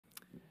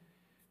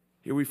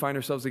Here we find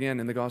ourselves again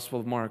in the Gospel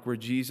of Mark, where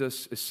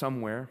Jesus is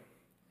somewhere,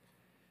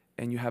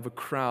 and you have a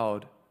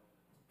crowd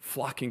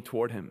flocking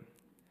toward him.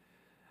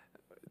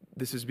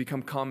 This has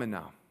become common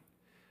now.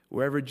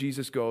 Wherever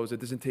Jesus goes, it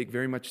doesn't take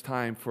very much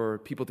time for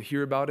people to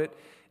hear about it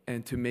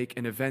and to make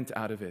an event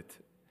out of it.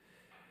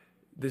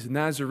 This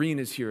Nazarene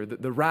is here.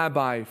 The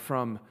rabbi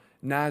from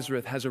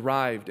Nazareth has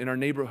arrived in our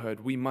neighborhood.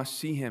 We must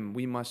see him.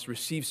 We must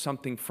receive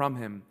something from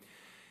him.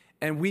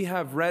 And we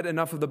have read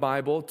enough of the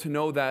Bible to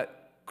know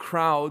that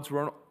crowds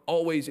were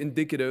always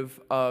indicative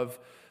of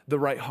the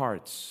right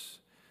hearts.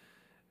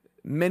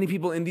 Many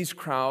people in these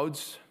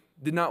crowds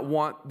did not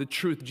want the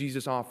truth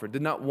Jesus offered,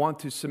 did not want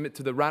to submit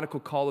to the radical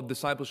call of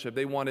discipleship.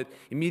 They wanted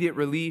immediate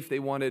relief, they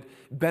wanted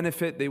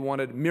benefit, they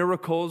wanted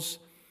miracles.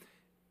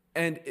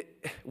 And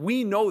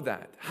we know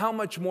that. How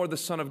much more the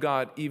Son of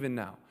God even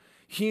now?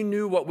 He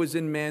knew what was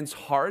in man's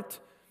heart,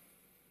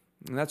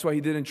 and that's why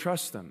he didn't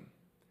trust them.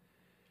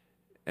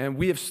 And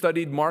we have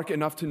studied Mark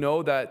enough to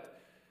know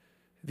that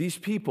these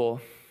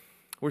people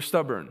were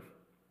stubborn.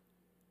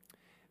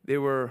 They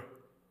were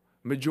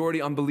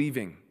majority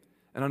unbelieving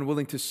and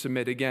unwilling to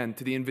submit, again,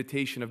 to the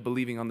invitation of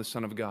believing on the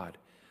Son of God.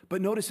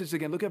 But notice this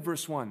again. Look at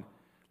verse 1.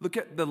 Look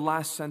at the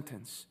last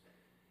sentence.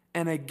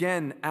 And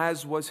again,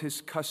 as was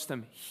his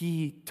custom,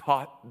 he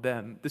taught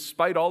them.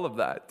 Despite all of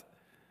that.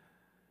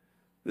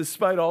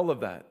 Despite all of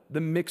that.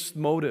 The mixed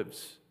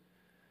motives.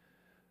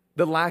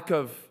 The lack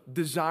of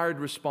desired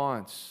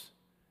response.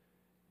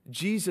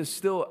 Jesus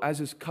still, as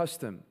his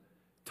custom,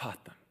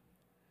 taught them.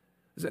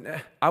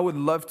 Listen, I would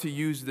love to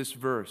use this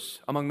verse,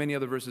 among many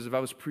other verses, if I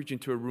was preaching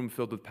to a room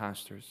filled with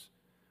pastors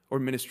or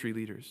ministry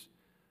leaders.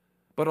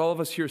 But all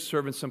of us here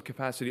serve in some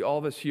capacity. All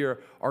of us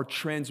here are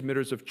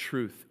transmitters of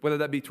truth, whether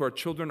that be to our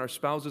children, our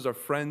spouses, our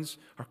friends,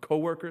 our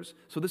coworkers.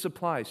 So this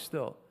applies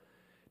still.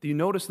 Do you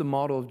notice the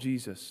model of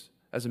Jesus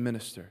as a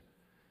minister?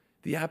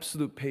 The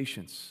absolute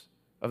patience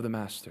of the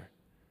master.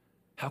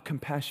 How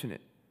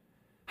compassionate.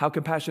 How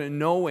compassionate,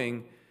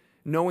 knowing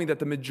that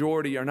the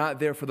majority are not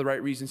there for the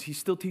right reasons. He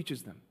still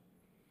teaches them.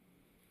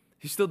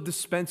 He still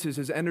dispenses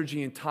his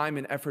energy and time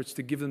and efforts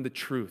to give them the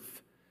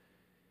truth.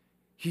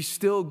 He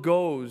still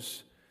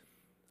goes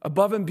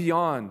above and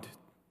beyond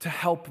to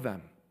help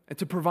them and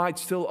to provide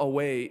still a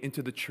way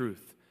into the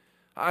truth.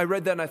 I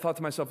read that and I thought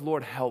to myself,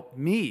 Lord, help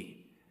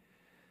me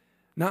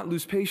not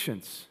lose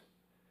patience.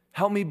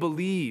 Help me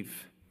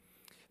believe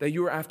that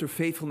you are after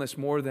faithfulness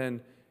more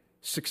than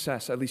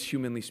success, at least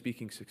humanly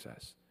speaking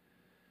success.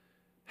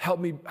 Help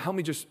me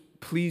just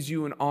please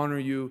you and honor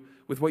you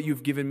with what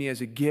you've given me as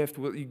a gift,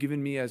 what you've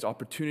given me as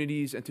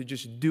opportunities, and to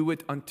just do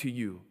it unto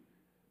you.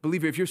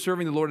 Believer, if you're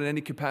serving the Lord in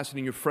any capacity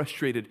and you're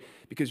frustrated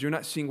because you're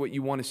not seeing what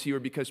you want to see or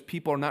because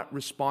people are not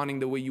responding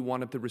the way you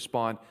want them to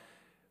respond,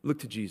 look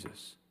to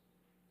Jesus.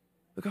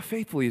 Look how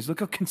faithful he is.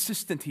 Look how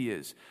consistent he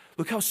is.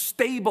 Look how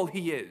stable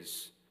he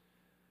is.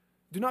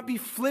 Do not be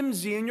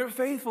flimsy in your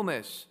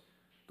faithfulness.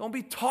 Don't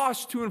be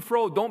tossed to and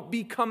fro. Don't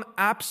become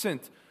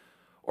absent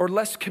or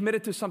less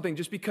committed to something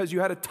just because you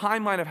had a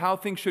timeline of how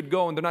things should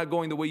go and they're not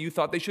going the way you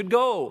thought they should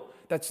go.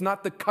 That's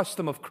not the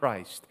custom of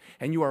Christ,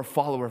 and you are a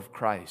follower of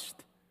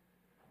Christ.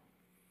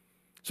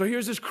 So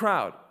here's this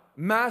crowd,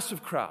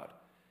 massive crowd,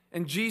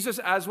 and Jesus,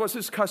 as was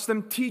his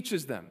custom,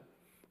 teaches them.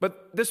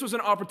 But this was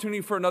an opportunity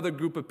for another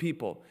group of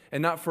people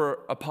and not for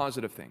a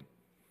positive thing.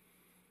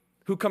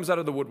 Who comes out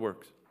of the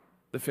woodwork?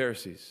 The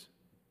Pharisees.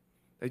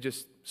 They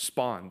just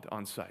spawned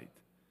on sight.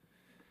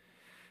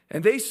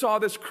 And they saw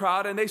this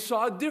crowd and they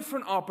saw a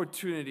different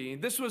opportunity.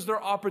 This was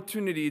their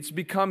opportunity. It's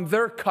become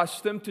their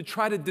custom to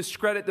try to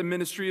discredit the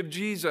ministry of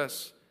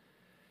Jesus,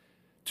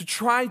 to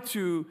try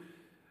to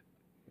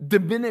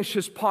diminish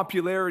his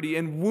popularity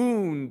and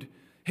wound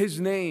his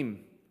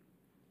name,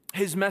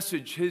 his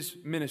message, his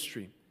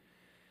ministry.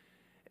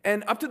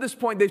 And up to this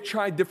point, they've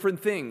tried different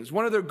things.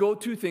 One of their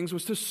go-to things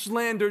was to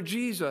slander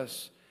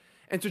Jesus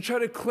and to try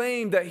to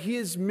claim that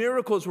his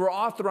miracles were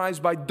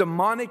authorized by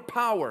demonic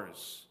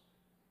powers.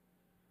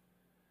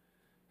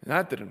 And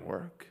that didn't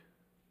work.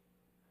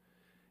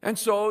 And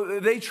so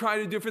they tried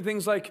to do different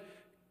things like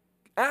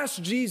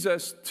ask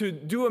Jesus to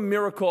do a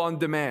miracle on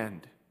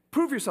demand.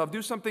 Prove yourself.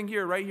 Do something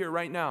here,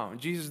 right now.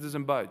 And Jesus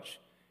doesn't budge.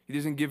 He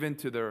doesn't give in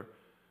to their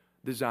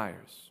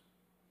desires.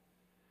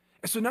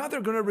 And so now they're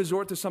going to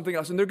resort to something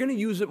else, and they're going to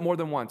use it more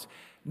than once.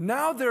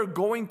 Now they're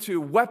going to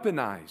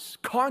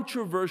weaponize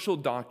controversial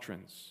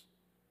doctrines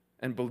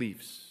and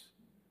beliefs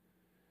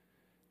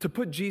to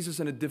put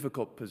Jesus in a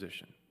difficult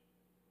position.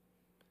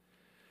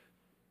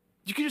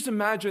 You can just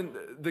imagine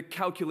the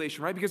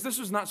calculation, right? Because this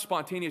was not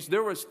spontaneous.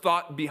 There was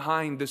thought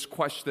behind this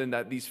question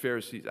that these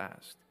Pharisees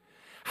asked.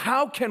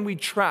 How can we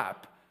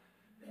trap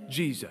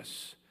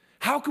Jesus?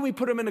 How can we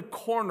put him in a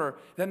corner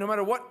that no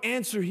matter what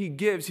answer he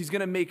gives, he's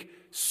going to make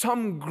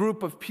some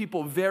group of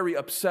people very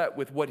upset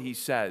with what he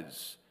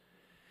says?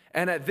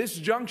 And at this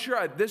juncture,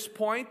 at this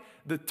point,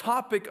 the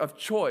topic of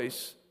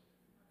choice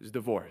is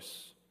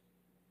divorce.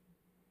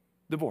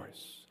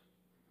 Divorce.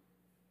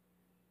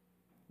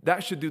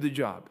 That should do the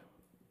job.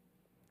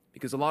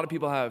 Because a lot of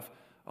people have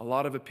a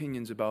lot of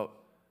opinions about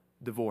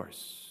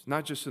divorce,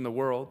 not just in the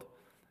world,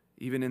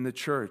 even in the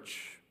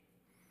church.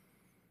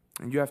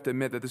 And you have to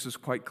admit that this is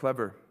quite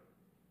clever.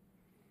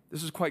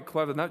 This is quite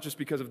clever, not just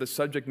because of the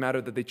subject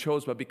matter that they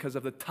chose, but because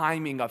of the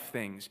timing of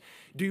things.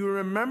 Do you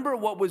remember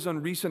what was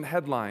on recent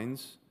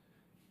headlines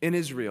in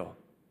Israel?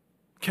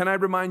 Can I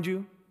remind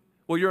you?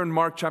 Well, you're in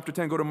Mark chapter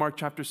 10. Go to Mark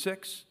chapter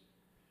 6.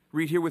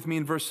 Read here with me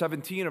in verse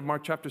 17 of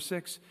Mark chapter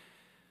 6.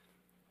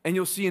 And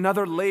you'll see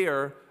another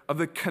layer of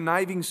the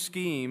conniving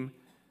scheme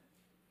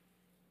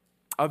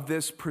of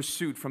this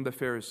pursuit from the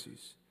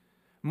Pharisees.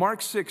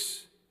 Mark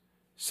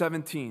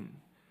 6:17.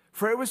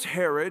 For it was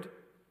Herod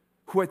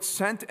who had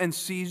sent and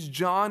seized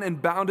John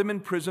and bound him in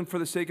prison for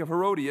the sake of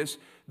Herodias,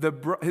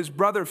 his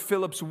brother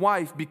Philip's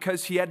wife,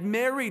 because he had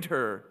married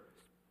her.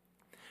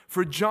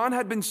 For John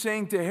had been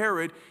saying to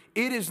Herod,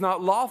 it is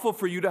not lawful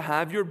for you to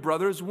have your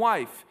brother's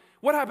wife.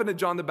 What happened to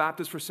John the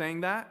Baptist for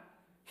saying that?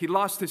 He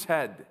lost his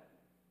head.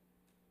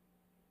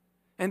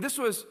 And this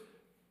was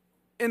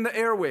in the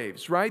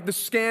airwaves, right? The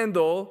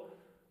scandal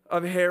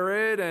of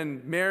Herod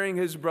and marrying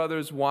his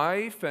brother's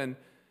wife. And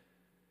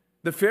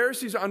the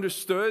Pharisees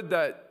understood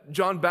that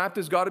John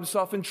Baptist got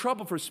himself in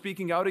trouble for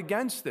speaking out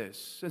against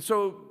this. And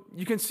so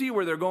you can see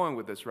where they're going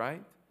with this,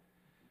 right?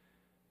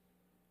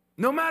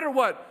 No matter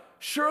what,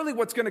 surely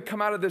what's going to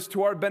come out of this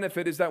to our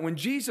benefit is that when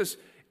Jesus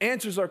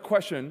answers our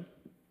question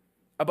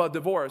about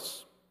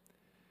divorce,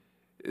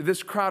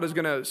 this crowd is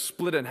going to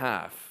split in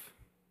half.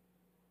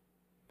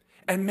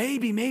 And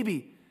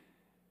maybe,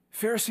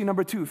 Pharisee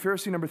number 2,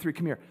 Pharisee number 3,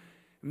 come here.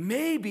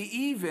 Maybe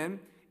even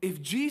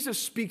if Jesus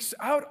speaks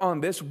out on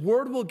this,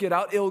 word will get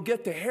out, it'll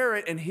get to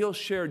Herod, and he'll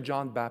share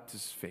John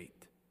Baptist's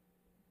fate.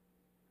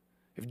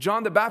 If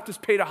John the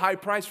Baptist paid a high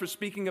price for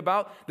speaking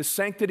about the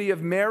sanctity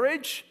of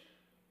marriage,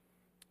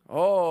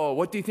 oh,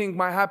 what do you think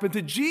might happen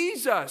to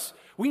Jesus?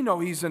 We know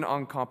he's an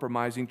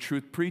uncompromising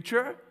truth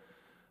preacher.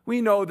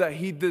 We know that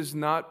he does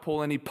not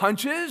pull any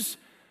punches.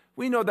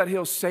 We know that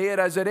he'll say it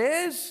as it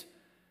is.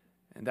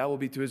 And that will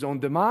be to his own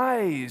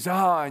demise.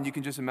 And you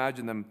can just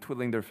imagine them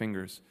twiddling their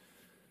fingers.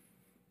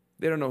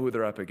 They don't know who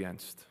they're up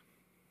against.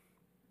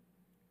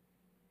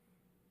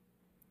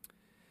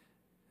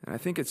 And I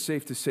think it's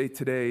safe to say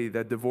today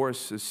that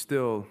divorce is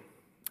still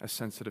a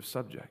sensitive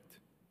subject.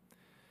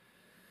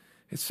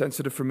 It's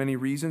sensitive for many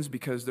reasons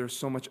because there's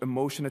so much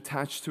emotion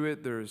attached to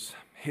it. There's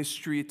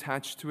history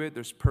attached to it.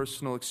 There's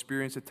personal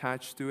experience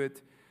attached to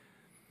it.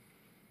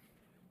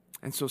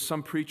 And so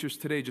some preachers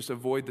today just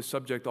avoid the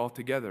subject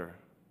altogether.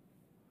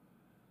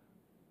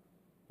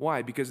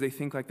 Why? Because they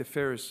think like the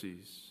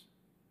Pharisees.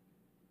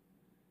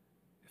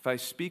 If I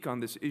speak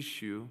on this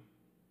issue,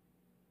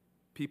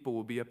 people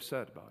will be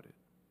upset about it.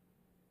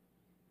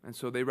 And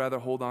so they rather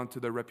hold on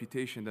to their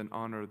reputation than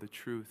honor the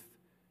truth.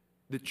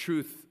 The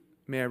truth,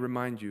 may I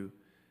remind you,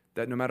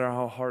 that no matter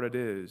how hard it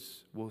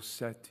is, will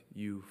set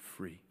you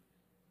free.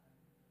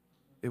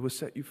 It will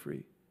set you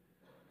free.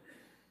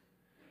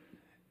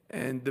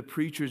 And the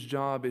preacher's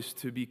job is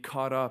to be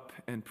caught up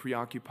and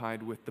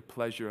preoccupied with the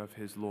pleasure of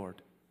his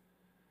Lord.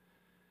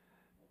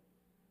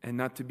 And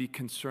not to be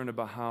concerned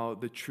about how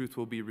the truth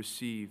will be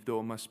received, though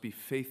it must be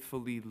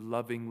faithfully,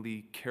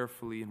 lovingly,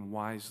 carefully, and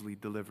wisely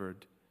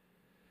delivered.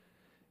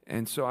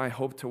 And so I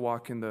hope to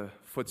walk in the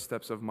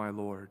footsteps of my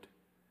Lord.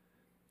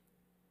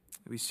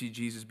 We see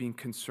Jesus being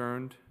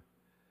concerned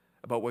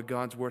about what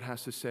God's word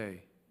has to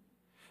say.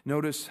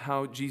 Notice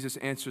how Jesus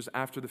answers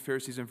after the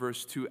Pharisees in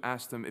verse 2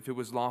 asked them if it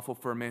was lawful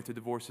for a man to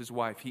divorce his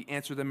wife. He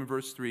answered them in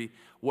verse 3,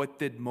 what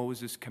did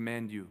Moses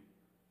command you?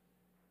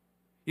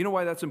 You know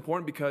why that's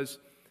important? Because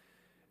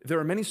there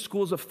are many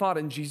schools of thought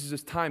in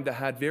Jesus' time that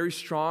had very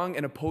strong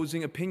and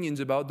opposing opinions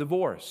about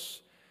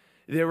divorce.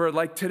 They were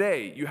like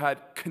today. You had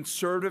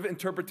conservative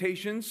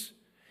interpretations,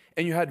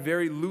 and you had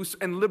very loose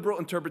and liberal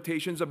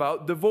interpretations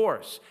about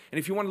divorce. And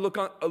if you want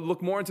to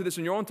look more into this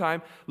in your own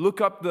time, look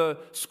up the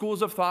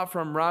schools of thought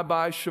from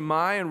Rabbi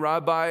Shammai and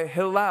Rabbi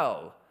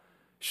Hillel.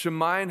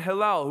 Shammai and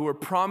Hillel, who were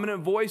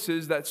prominent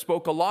voices that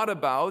spoke a lot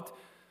about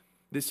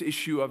this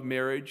issue of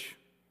marriage,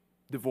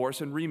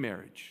 divorce, and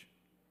remarriage.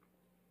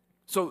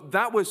 So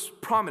that was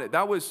prominent,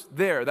 that was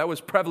there, that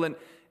was prevalent.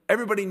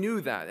 Everybody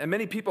knew that, and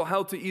many people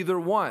held to either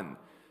one,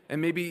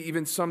 and maybe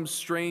even some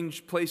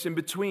strange place in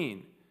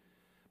between.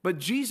 But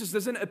Jesus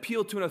doesn't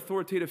appeal to an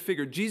authoritative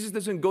figure. Jesus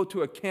doesn't go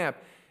to a camp.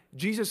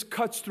 Jesus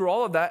cuts through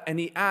all of that, and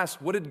he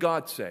asks, what did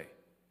God say?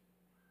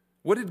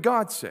 What did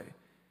God say?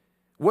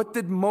 What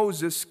did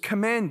Moses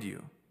command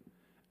you?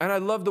 And I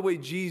love the way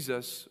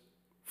Jesus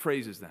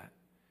phrases that.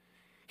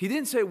 He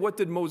didn't say, what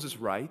did Moses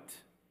write?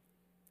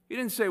 He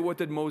didn't say, what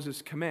did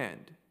Moses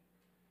command?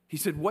 He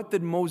said, what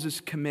did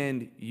Moses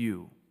command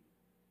you?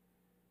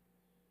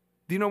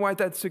 Do you know why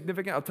that's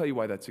significant? I'll tell you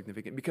why that's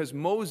significant. Because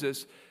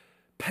Moses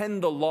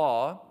penned the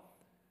law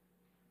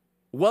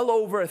well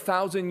over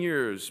 1,000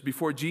 years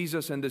before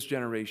Jesus and this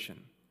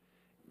generation.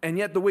 And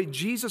yet the way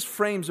Jesus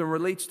frames and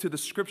relates to the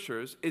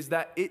scriptures is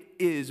that it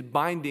is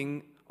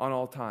binding on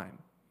all time,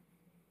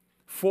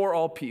 for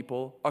all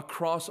people,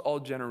 across all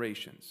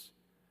generations.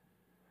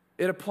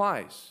 It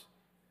applies.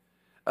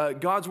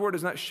 God's word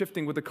is not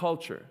shifting with the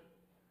culture.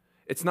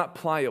 It's not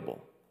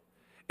pliable.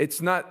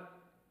 It's not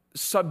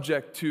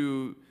subject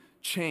to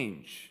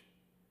change.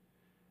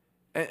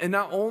 And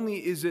not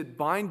only is it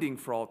binding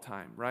for all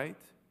time, right?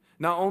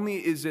 Not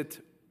only is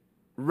it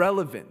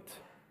relevant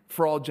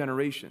for all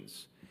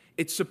generations,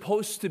 it's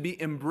supposed to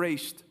be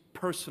embraced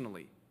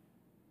personally.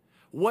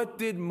 What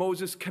did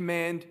Moses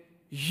command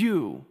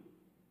you?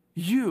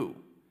 You.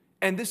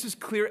 And this is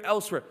clear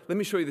elsewhere. Let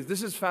me show you this.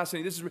 This is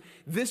fascinating.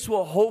 This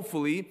will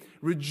hopefully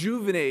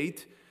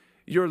rejuvenate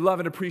your love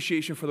and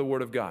appreciation for the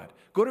Word of God.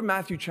 Go to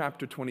Matthew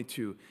chapter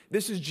 22.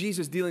 This is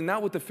Jesus dealing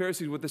not with the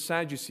Pharisees, with the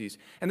Sadducees.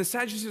 And the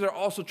Sadducees are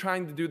also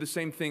trying to do the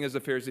same thing as the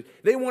Pharisees.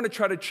 They want to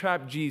try to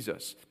trap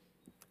Jesus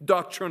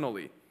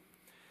doctrinally.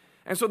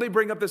 And so they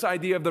bring up this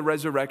idea of the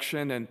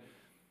resurrection. And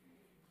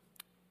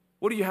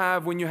what do you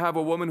have when you have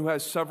a woman who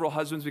has several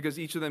husbands because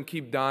each of them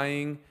keep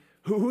dying?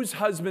 Whose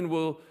husband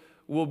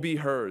will be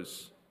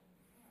hers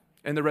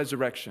in the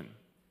resurrection?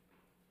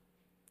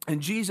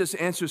 And Jesus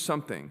answers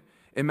something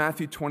in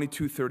Matthew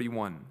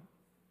 22:31.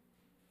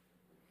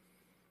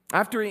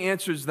 After he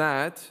answers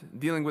that,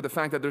 dealing with the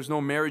fact that there's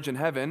no marriage in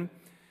heaven,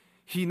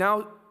 he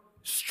now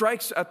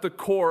strikes at the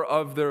core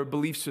of their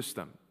belief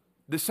system.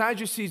 The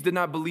Sadducees did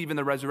not believe in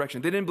the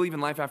resurrection. They didn't believe in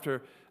life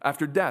after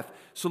death.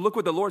 So look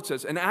what the Lord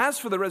says. And as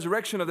for the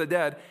resurrection of the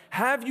dead,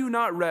 have you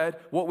not read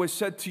what was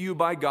said to you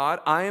by God?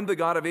 I am the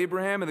God of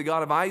Abraham and the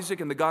God of Isaac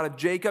and the God of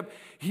Jacob.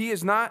 He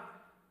is not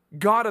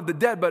God of the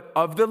dead, but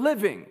of the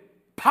living.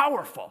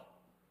 Powerful.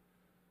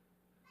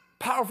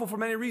 Powerful for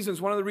many reasons.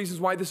 One of the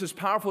reasons why this is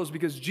powerful is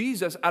because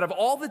Jesus, out of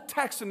all the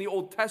texts in the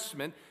Old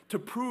Testament to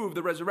prove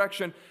the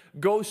resurrection,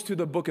 goes to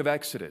the book of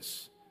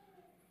Exodus.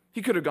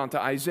 He could have gone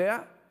to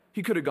Isaiah.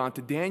 He could have gone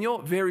to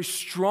Daniel. Very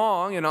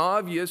strong and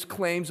obvious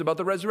claims about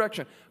the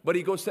resurrection. But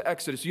he goes to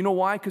Exodus. You know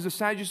why? Because the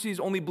Sadducees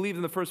only believed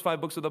in the first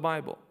 5 books of the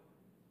Bible.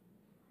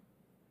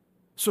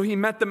 So he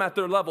met them at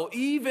their level.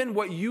 Even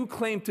what you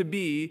claim to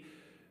be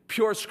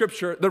pure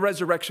scripture, the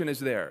resurrection is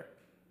there.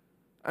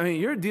 I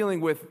mean, you're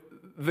dealing with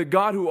the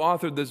God who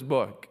authored this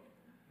book.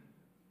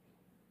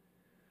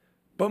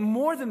 But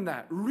more than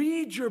that,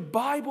 read your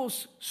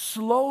Bibles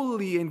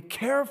slowly and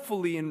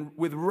carefully and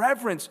with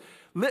reverence.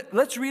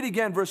 Let's read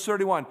again verse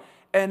 31.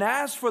 And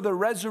as for the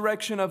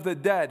resurrection of the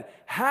dead,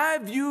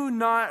 have you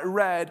not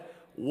read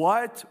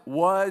what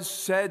was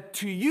said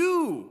to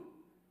you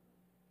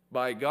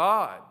by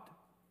God?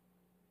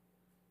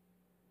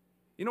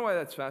 You know why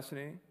that's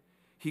fascinating?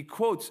 He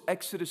quotes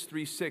Exodus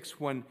 3:6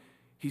 when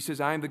he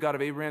says, I am the God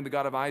of Abraham, the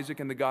God of Isaac,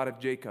 and the God of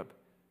Jacob.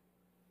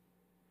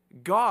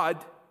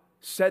 God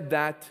said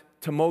that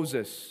to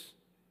Moses.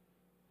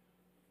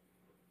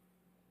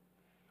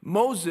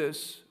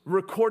 Moses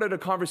recorded a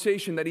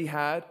conversation that he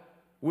had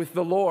with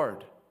the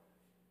Lord.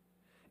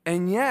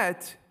 And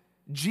yet,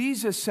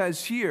 Jesus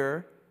says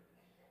here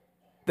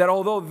that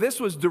although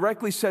this was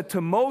directly said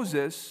to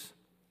Moses,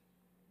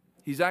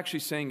 he's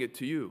actually saying it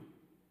to you.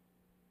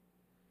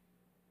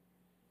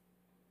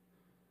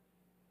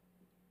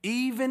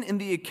 Even in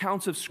the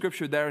accounts of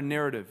Scripture that are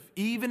narrative,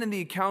 even in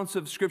the accounts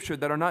of Scripture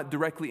that are not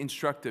directly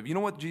instructive, you know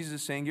what Jesus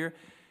is saying here?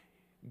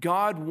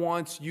 God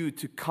wants you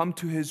to come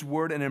to His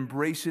Word and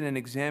embrace it and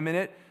examine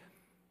it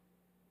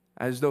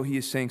as though He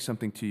is saying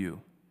something to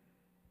you.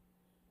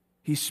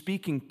 He's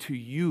speaking to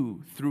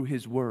you through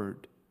His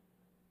Word.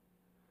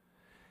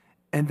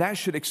 And that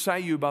should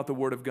excite you about the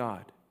Word of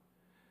God.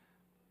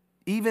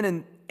 Even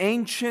in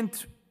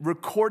ancient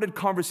recorded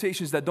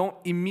conversations that don't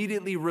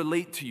immediately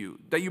relate to you,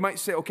 that you might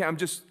say, okay, I'm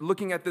just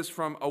looking at this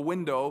from a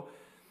window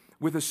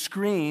with a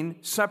screen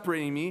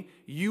separating me.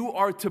 You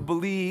are to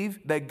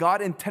believe that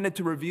God intended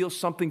to reveal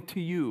something to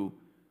you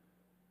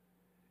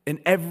in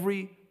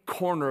every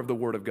corner of the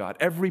Word of God,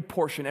 every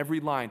portion, every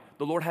line.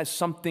 The Lord has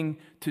something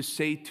to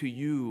say to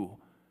you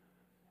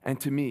and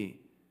to me.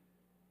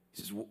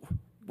 He says,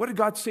 what did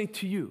God say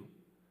to you?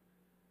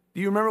 Do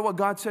you remember what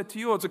God said to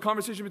you? Oh, it's a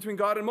conversation between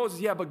God and Moses.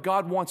 Yeah, but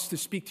God wants to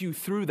speak to you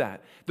through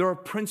that. There are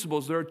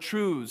principles, there are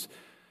truths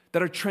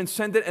that are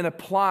transcendent and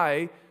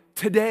apply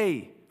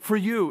today for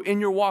you in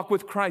your walk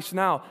with Christ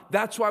now.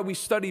 That's why we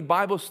study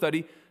Bible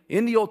study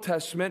in the Old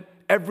Testament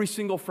every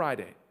single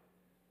Friday.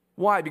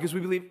 Why? Because we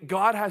believe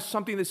God has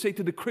something to say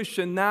to the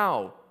Christian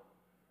now.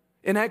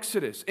 In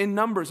Exodus, in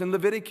Numbers, in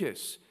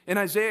Leviticus, in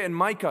Isaiah and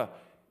Micah,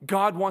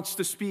 God wants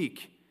to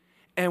speak.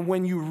 And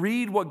when you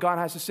read what God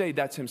has to say,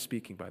 that's Him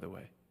speaking, by the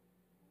way.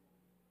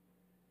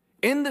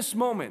 In this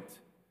moment,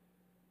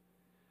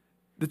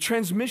 the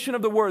transmission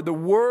of the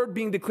Word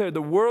being declared,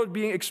 the Word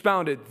being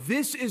expounded,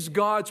 this is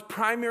God's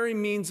primary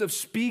means of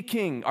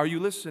speaking. Are you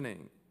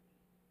listening?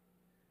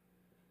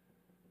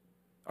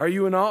 Are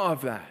you in awe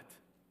of that?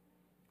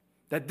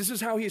 That this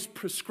is how He is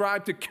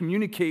prescribed to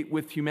communicate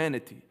with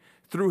humanity,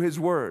 through His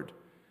Word.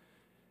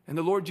 And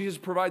the Lord Jesus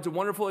provides a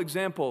wonderful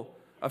example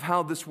of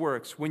how this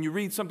works. When you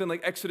read something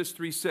like Exodus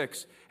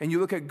 3:6 and you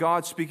look at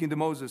God speaking to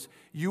Moses,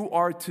 you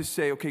are to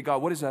say, okay,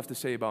 God, what does it have to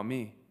say about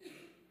me?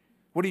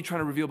 What are you trying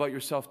to reveal about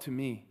yourself to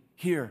me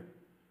here?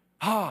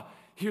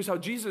 Here's how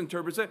Jesus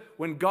interprets it.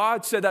 When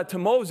God said that to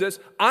Moses,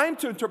 I'm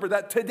to interpret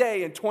that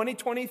today in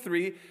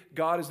 2023.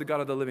 God is the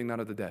God of the living, not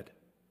of the dead.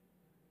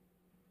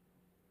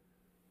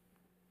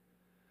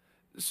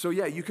 So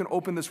yeah, you can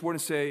open this word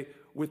and say,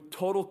 with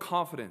total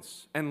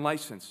confidence and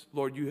license,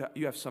 Lord,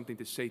 you have something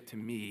to say to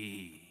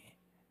me.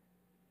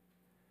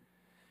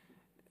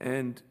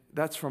 And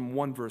that's from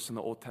one verse in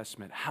the Old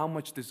Testament. How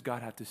much does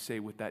God have to say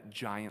with that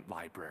giant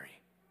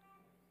library?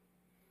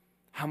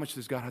 How much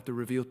does God have to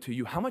reveal to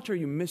you? How much are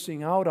you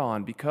missing out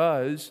on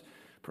because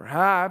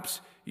perhaps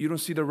you don't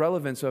see the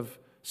relevance of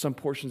some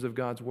portions of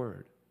God's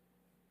Word?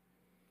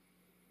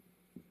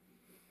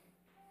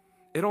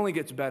 It only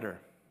gets better.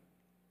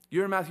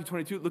 You're in Matthew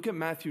 22. Look at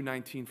Matthew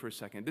 19 for a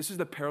second. This is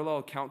the parallel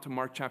account to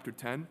Mark chapter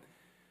 10.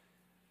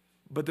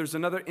 But there's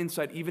another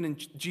insight, even in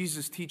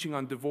Jesus' teaching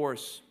on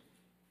divorce,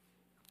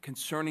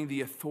 concerning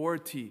the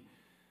authority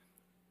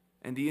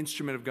and the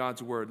instrument of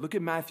God's Word. Look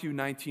at Matthew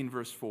 19,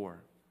 verse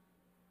 4.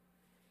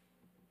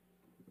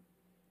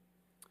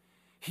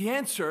 He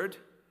answered,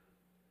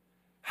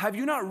 have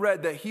you not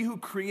read that he who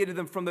created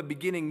them from the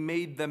beginning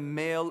made them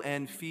male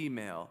and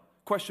female?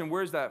 Question,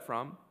 where is that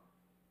from?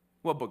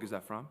 What book is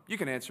that from? You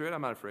can answer it,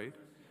 I'm not afraid.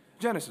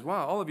 Genesis,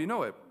 wow, all of you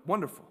know it.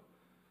 Wonderful.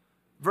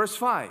 Verse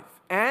 5,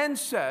 and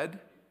said,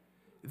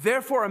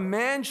 therefore a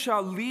man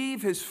shall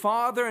leave his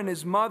father and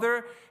his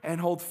mother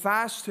and hold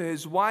fast to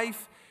his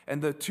wife,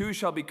 and the two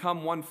shall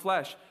become one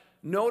flesh.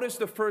 Notice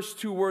the first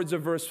two words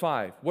of verse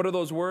 5. What are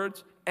those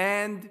words?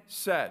 And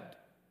said.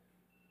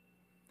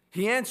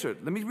 He answered,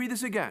 let me read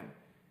this again.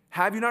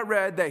 Have you not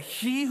read that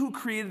he who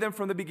created them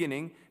from the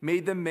beginning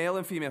made them male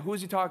and female? Who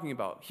is he talking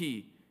about?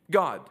 He,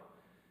 God.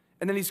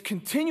 And then he's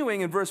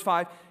continuing in verse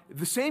 5.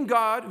 The same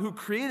God who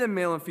created them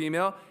male and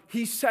female,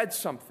 he said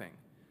something.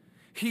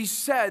 He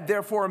said,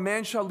 therefore a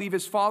man shall leave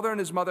his father and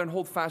his mother and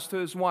hold fast to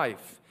his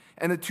wife,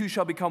 and the two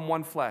shall become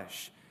one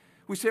flesh.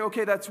 We say,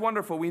 okay, that's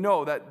wonderful. We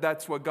know that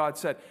that's what God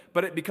said.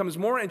 But it becomes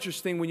more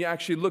interesting when you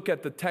actually look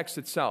at the text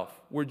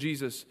itself, where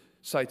Jesus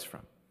cites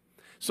from.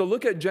 So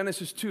look at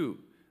Genesis 2,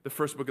 the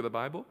first book of the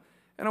Bible.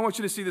 And I want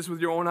you to see this with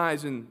your own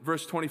eyes in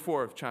verse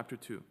 24 of chapter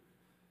 2.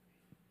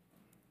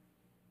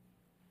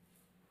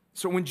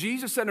 So when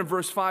Jesus said in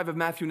verse 5 of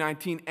Matthew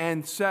 19,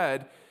 and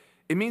said,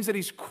 it means that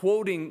he's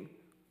quoting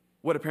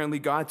what apparently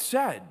God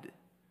said.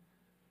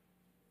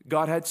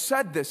 God had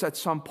said this at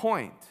some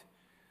point.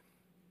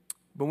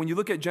 But when you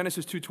look at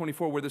Genesis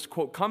 2:24, where this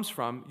quote comes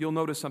from, you'll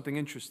notice something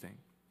interesting.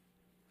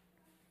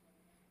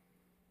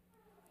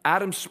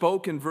 Adam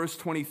spoke in verse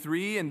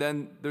 23, and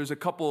then there's a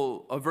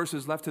couple of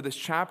verses left to this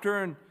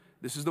chapter, and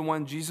this is the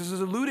one Jesus is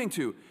alluding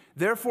to.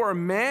 Therefore, a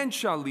man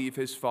shall leave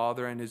his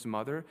father and his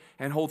mother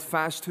and hold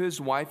fast to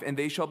his wife, and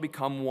they shall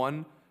become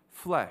one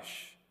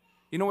flesh.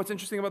 You know what's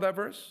interesting about that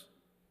verse?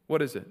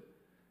 What is it?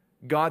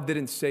 God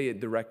didn't say it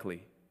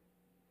directly.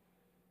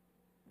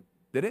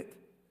 Did it?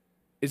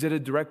 Is it a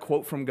direct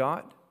quote from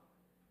God?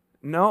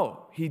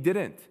 No, he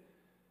didn't.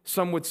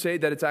 Some would say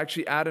that it's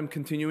actually Adam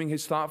continuing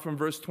his thought from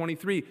verse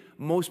 23.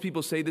 Most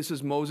people say this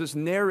is Moses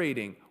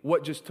narrating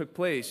what just took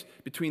place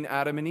between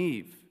Adam and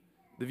Eve,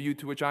 the view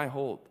to which I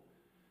hold.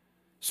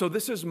 So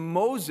this is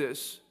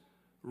Moses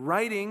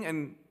writing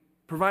and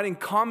providing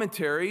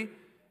commentary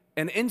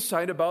and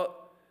insight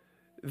about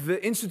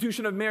the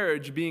institution of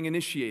marriage being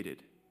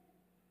initiated.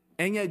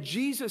 And yet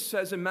Jesus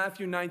says in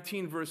Matthew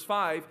 19, verse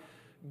 5,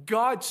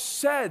 God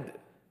said,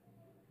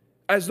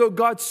 as though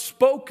God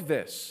spoke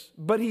this,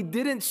 but he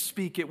didn't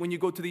speak it when you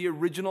go to the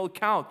original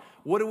account.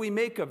 What do we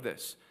make of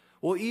this?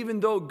 Well, even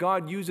though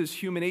God uses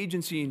human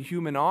agency and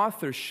human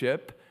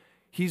authorship,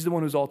 he's the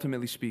one who's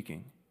ultimately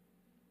speaking.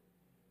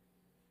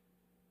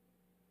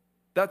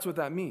 That's what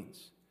that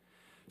means.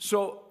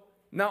 So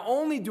not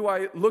only do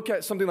I look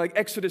at something like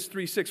Exodus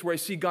 3:6, where I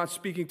see God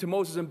speaking to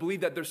Moses and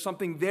believe that there's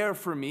something there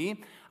for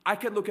me, I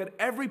could look at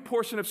every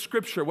portion of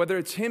Scripture, whether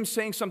it's him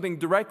saying something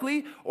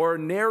directly or a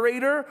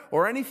narrator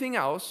or anything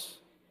else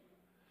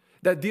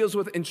that deals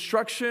with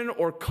instruction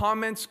or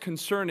comments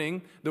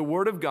concerning the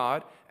Word of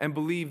God, and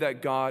believe that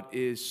God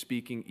is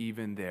speaking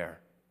even there.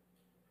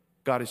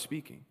 God is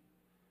speaking.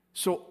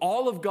 So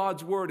all of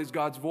God's Word is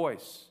God's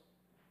voice.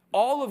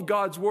 All of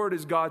God's Word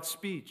is God's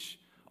speech.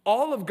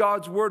 All of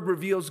God's Word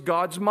reveals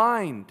God's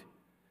mind.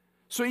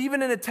 So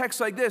even in a text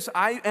like this,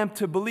 I am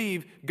to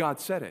believe God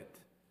said it.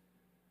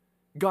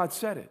 God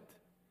said it.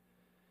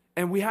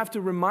 And we have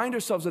to remind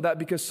ourselves of that,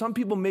 because some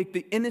people make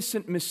the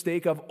innocent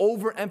mistake of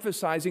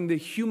overemphasizing the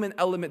human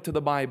element to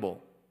the Bible.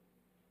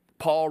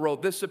 Paul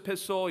wrote this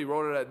epistle, he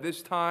wrote it at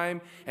this time,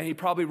 and he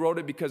probably wrote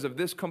it because of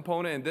this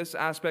component and this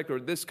aspect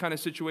or this kind of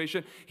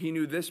situation. He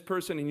knew this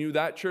person, he knew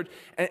that church,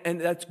 and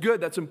that's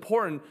good, that's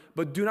important,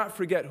 but do not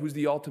forget who's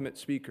the ultimate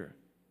speaker.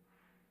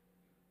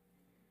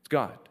 It's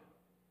God.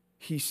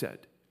 He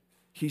said,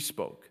 he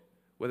spoke.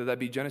 Whether that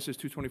be Genesis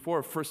 2:24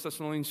 or 1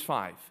 Thessalonians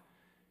 5.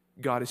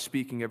 God is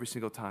speaking every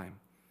single time.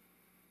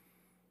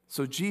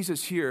 So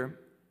Jesus here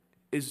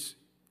is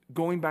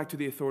going back to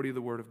the authority of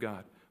the Word of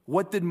God.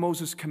 What did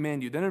Moses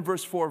command you? Then in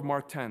verse 4 of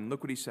Mark 10,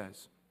 look what he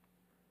says.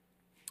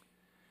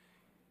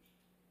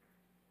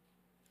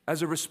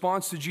 As a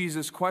response to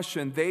Jesus'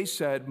 question, they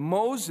said,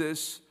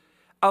 Moses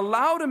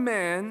allowed a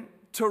man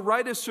to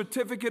write a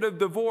certificate of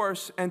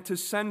divorce and to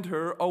send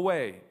her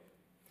away.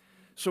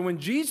 So when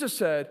Jesus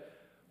said,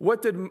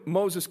 what did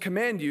Moses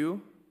command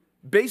you?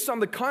 Based on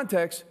the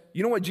context,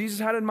 you know what Jesus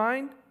had in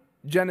mind?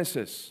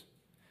 Genesis.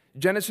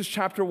 Genesis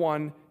chapter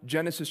 1,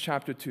 Genesis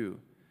chapter 2.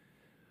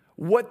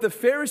 What the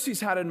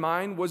Pharisees had in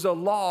mind was a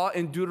law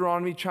in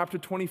Deuteronomy chapter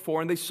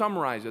 24, and they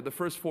summarize it, the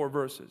first 4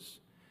 verses.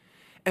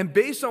 And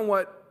based on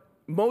what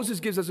Moses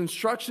gives us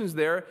instructions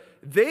there,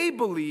 they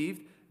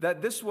believed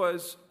that this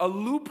was a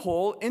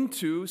loophole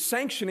into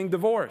sanctioning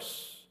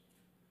divorce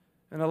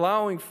and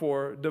allowing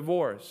for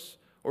divorce,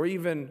 or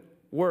even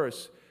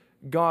worse,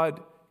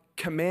 God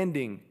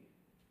commanding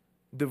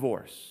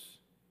divorce.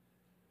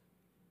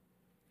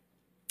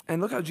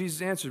 And look how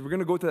Jesus answers. We're going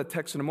to go to that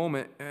text in a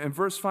moment. In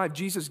verse 5,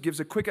 Jesus gives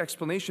a quick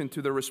explanation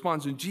to their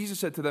response. And Jesus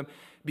said to them,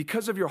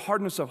 because of your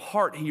hardness of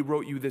heart, he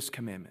wrote you this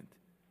commandment.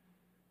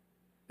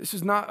 This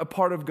is not a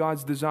part of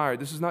God's desire.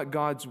 This is not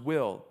God's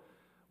will,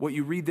 what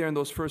you read there in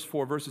those first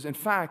 4 verses. In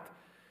fact,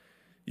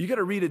 you got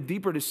to read it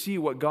deeper to see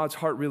what God's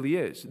heart really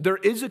is. There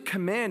is a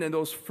command in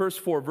those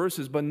first 4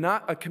 verses, but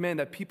not a command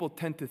that people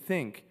tend to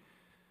think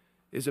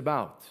is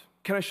about.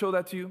 Can I show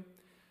that to you?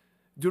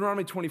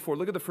 Deuteronomy 24,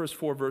 look at the first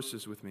 4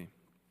 verses with me.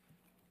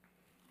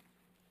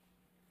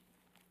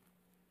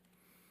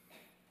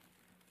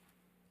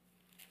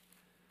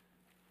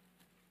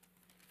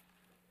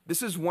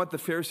 This is what the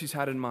Pharisees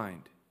had in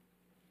mind.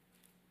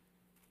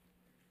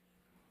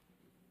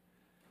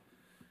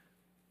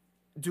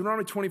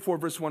 Deuteronomy 24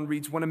 verse 1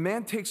 reads, when a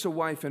man takes a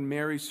wife and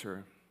marries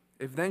her,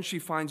 if then she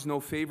finds no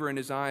favor in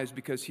his eyes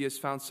because he has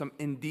found some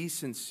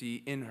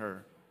indecency in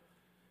her.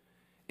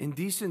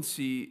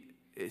 Indecency,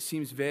 it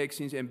seems vague,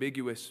 seems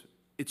ambiguous.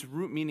 Its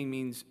root meaning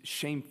means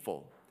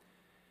shameful.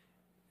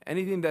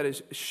 Anything that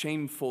is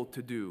shameful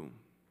to do.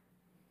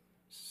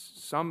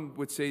 Some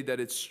would say that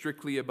it's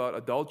strictly about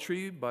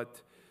adultery,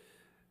 but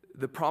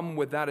the problem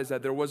with that is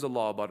that there was a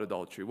law about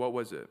adultery. What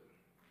was it?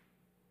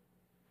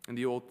 In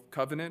the old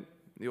covenant,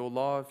 the old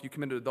law, if you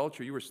committed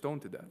adultery, you were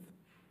stoned to death.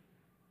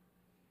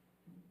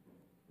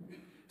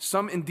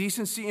 Some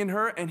indecency in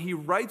her, and he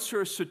writes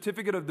her a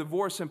certificate of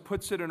divorce and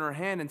puts it in her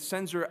hand and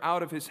sends her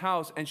out of his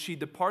house, and she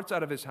departs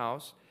out of his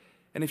house.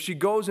 And if she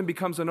goes and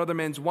becomes another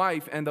man's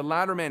wife, and the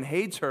latter man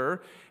hates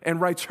her and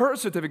writes her a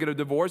certificate of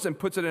divorce and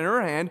puts it in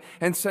her hand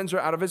and sends her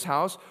out of his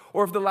house,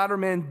 or if the latter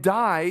man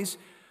dies,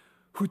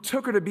 who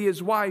took her to be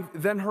his wife,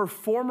 then her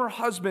former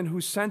husband who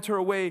sent her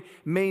away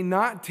may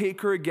not take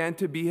her again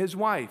to be his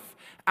wife,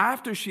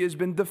 after she has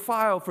been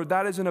defiled, for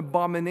that is an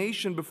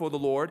abomination before the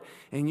Lord,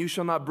 and you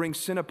shall not bring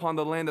sin upon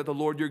the land that the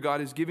Lord your God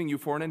is giving you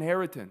for an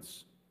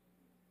inheritance.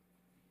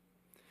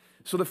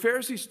 So the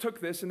Pharisees took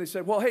this and they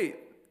said, well, hey,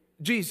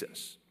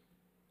 Jesus,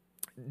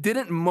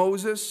 didn't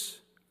Moses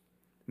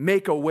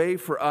make a way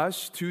for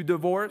us to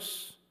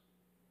divorce?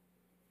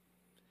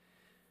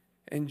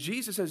 And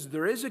Jesus says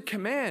there is a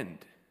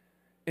command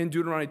in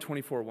Deuteronomy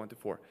 24,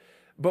 1-4.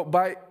 But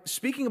by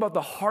speaking about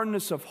the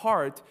hardness of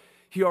heart,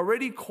 he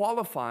already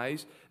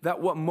qualifies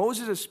that what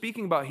Moses is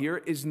speaking about here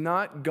is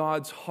not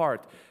God's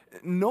heart.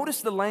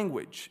 Notice the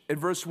language at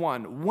verse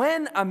 1.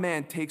 When a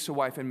man takes a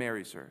wife and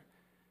marries her,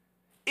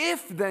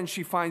 if then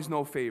she finds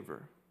no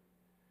favor,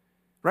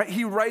 right?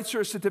 He writes her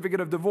a certificate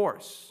of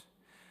divorce.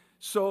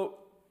 So,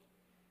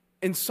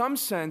 in some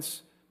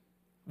sense,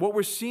 what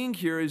we're seeing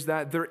here is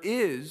that there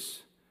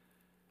is,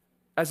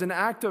 as an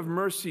act of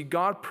mercy,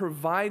 God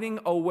providing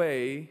a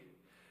way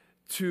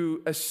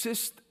to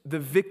assist the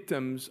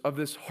victims of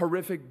this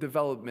horrific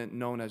development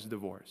known as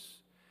divorce.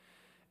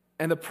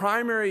 And the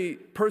primary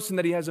person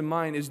that he has in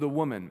mind is the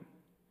woman.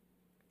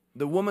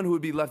 The woman who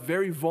would be left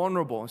very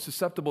vulnerable and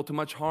susceptible to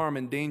much harm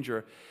and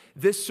danger.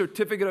 This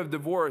certificate of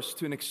divorce,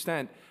 to an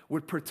extent,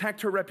 would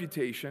protect her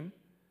reputation,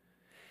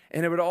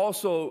 and it would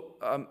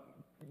also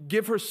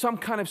give her some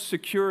kind of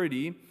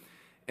security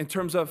in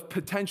terms of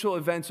potential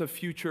events of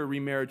future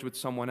remarriage with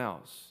someone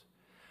else.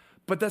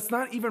 But that's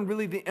not even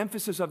really the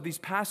emphasis of these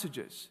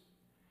passages.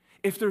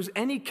 If there's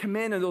any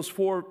command in those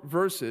 4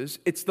 verses,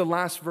 it's the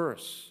last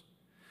verse.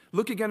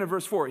 Look again at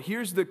verse 4.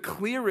 Here's the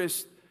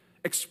clearest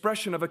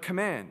expression of a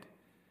command.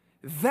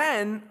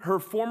 Then her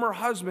former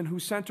husband who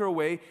sent her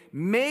away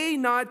may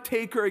not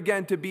take her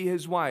again to be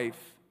his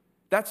wife.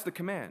 That's the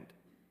command.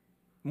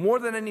 More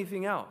than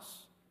anything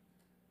else.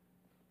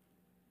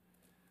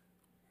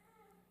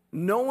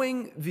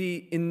 Knowing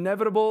the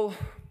inevitable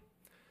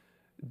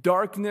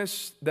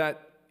darkness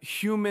that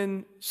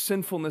human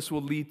sinfulness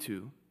will lead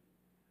to,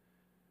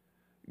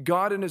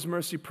 God in his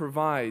mercy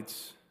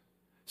provides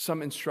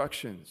some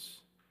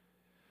instructions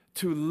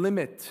to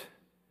limit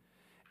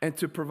and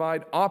to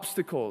provide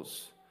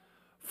obstacles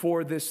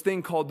for this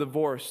thing called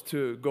divorce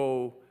to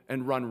go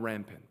and run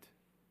rampant.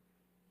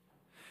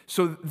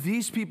 So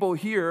these people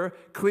here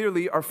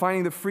clearly are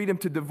finding the freedom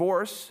to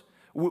divorce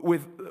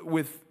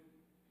with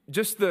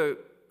just the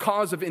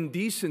cause of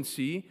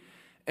indecency.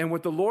 And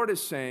what the Lord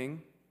is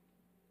saying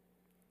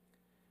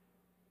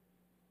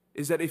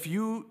is that if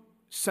you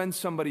send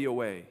somebody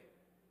away,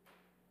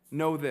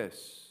 know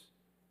this: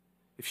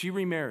 if she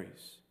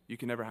remarries, you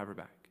can never have her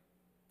back.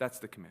 That's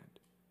the command.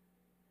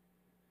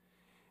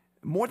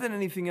 More than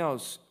anything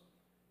else,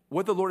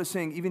 what the Lord is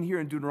saying, even here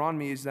in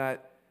Deuteronomy, is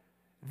that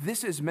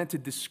this is meant to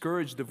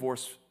discourage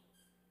divorce.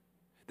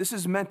 This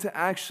is meant to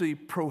actually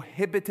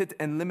prohibit it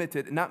and limit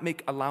it and not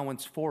make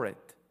allowance for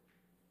it.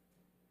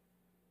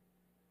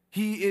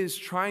 He is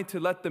trying to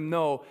let them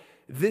know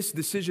this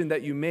decision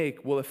that you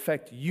make will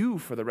affect you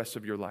for the rest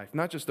of your life,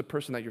 not just the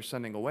person that you're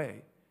sending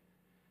away.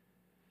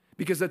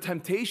 Because the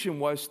temptation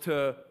was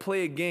to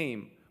play a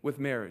game with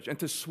marriage and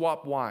to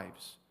swap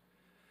wives.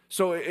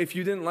 So if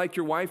you didn't like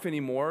your wife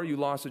anymore, you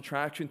lost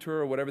attraction to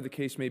her or whatever the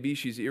case may be,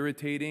 she's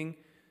irritating,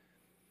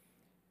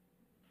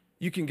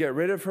 you can get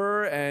rid of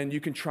her and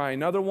you can try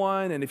another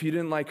one. And if you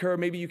didn't like her,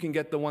 maybe you can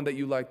get the one that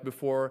you liked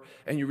before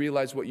and you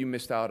realize what you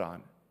missed out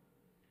on.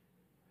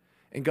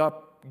 And God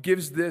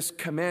gives this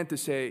command to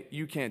say,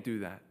 you can't do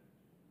that.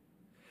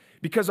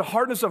 Because of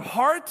hardness of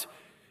heart,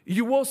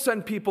 you will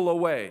send people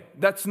away.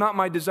 That's not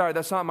my desire.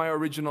 That's not my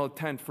original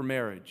intent for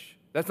marriage.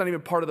 That's not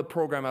even part of the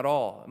program at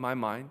all, in my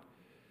mind.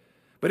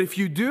 But if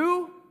you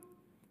do,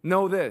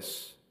 know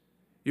this.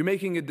 You're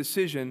making a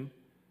decision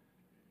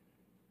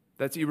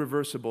that's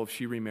irreversible if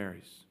she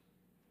remarries.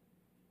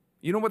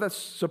 You know what that's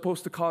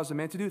supposed to cause a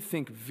man to do?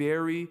 Think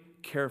very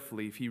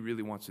carefully if he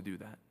really wants to do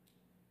that.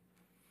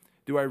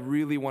 Do I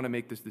really want to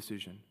make this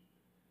decision?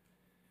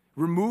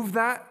 Remove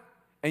that,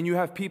 and you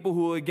have people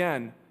who,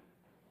 again,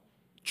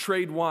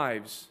 trade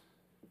wives,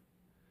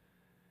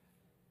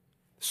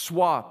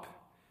 swap,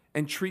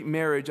 and treat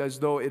marriage as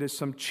though it is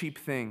some cheap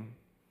thing.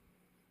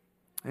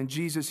 And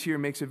Jesus here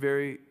makes it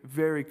very,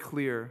 very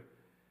clear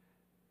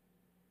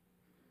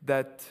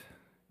that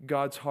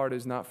God's heart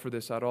is not for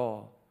this at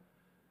all.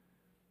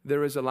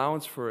 There is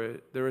allowance for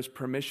it. There is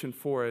permission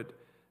for it.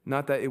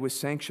 Not that it was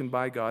sanctioned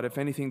by God. If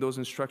anything, those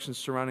instructions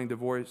surrounding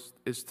divorce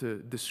is to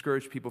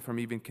discourage people from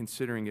even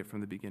considering it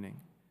from the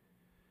beginning.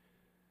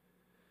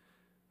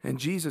 And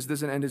Jesus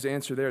doesn't end his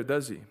answer there,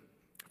 does he?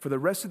 For the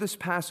rest of this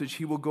passage,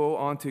 he will go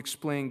on to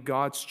explain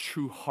God's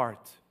true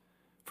heart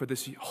for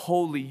this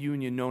holy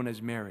union known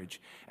as marriage.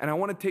 And I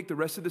want to take the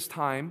rest of this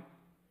time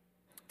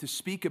to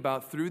speak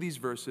about, through these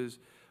verses,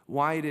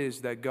 why it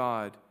is that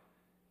God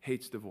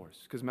hates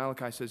divorce. Because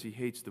Malachi says he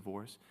hates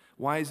divorce.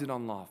 Why is it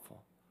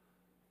unlawful?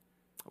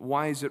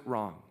 Why is it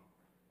wrong?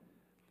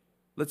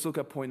 Let's look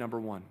at point number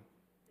 1.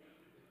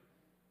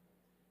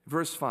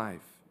 Verse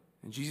 5.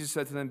 And Jesus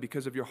said to them,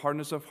 because of your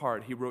hardness of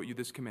heart, he wrote you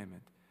this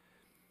commandment.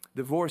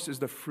 Divorce is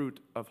the fruit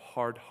of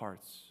hard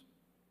hearts.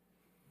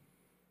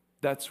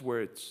 That's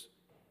where it's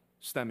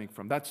stemming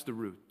from. That's the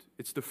root.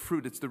 It's the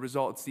fruit. It's the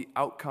result. It's the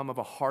outcome of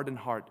a hardened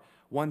heart.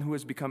 One who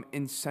has become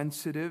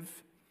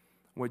insensitive,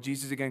 what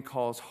Jesus again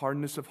calls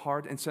hardness of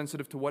heart.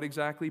 Insensitive to what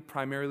exactly?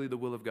 Primarily the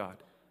will of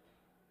God.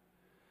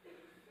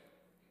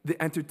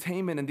 The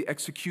entertainment and the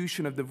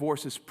execution of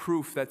divorce is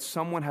proof that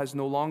someone has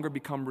no longer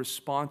become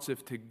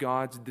responsive to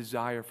God's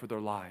desire for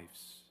their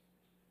lives.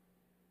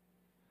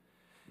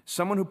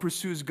 Someone who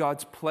pursues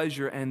God's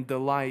pleasure and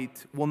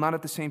delight will not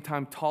at the same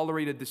time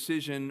tolerate a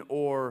decision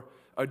or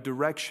a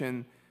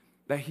direction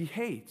that he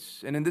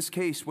hates. And in this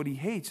case, what he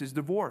hates is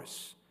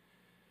divorce.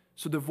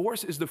 So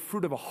divorce is the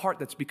fruit of a heart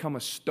that's become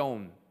a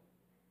stone.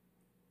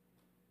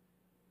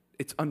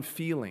 It's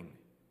unfeeling.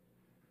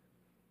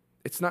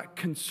 It's not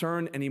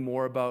concerned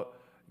anymore about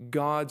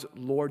God's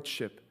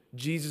lordship,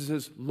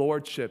 Jesus'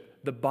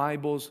 lordship, the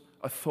Bible's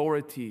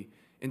authority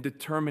in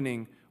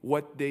determining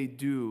what they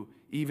do,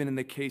 even in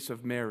the case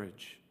of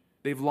marriage.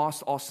 They've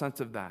lost all sense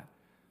of that.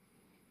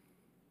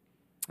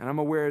 And I'm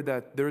aware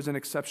that there is an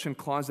exception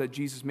clause that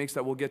Jesus makes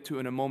that we'll get to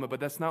in a moment, but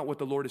that's not what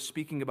the Lord is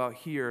speaking about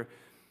here,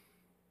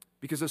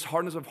 because this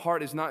hardness of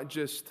heart is not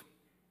just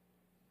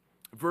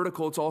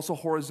vertical, it's also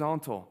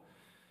horizontal.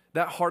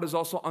 That heart is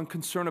also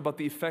unconcerned about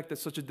the effect that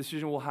such a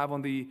decision will have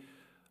on the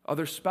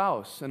other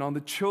spouse and on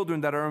the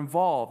children that are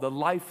involved, the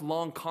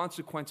lifelong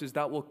consequences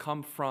that will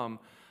come from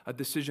a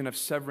decision of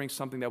severing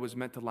something that was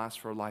meant to last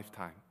for a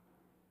lifetime.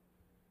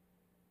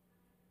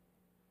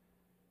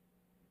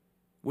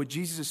 What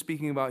Jesus is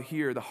speaking about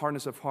here, the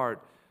hardness of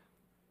heart,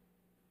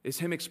 is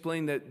him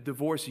explaining that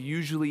divorce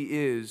usually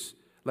is,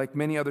 like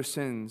many other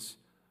sins,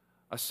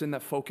 a sin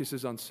that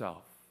focuses on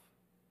self.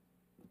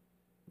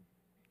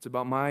 It's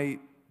about my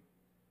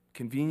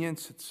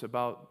convenience. It's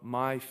about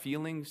my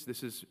feelings.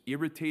 This is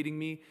irritating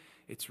me.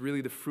 It's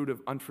really the fruit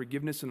of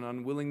unforgiveness and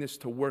unwillingness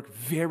to work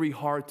very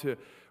hard to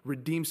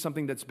redeem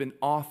something that's been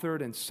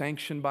authored and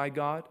sanctioned by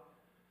God,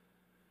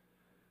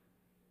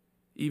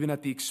 even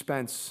at the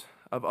expense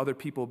of other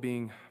people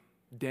being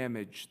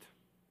damaged.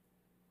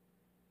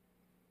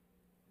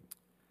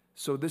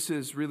 So this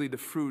is really the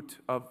fruit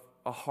of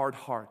a hard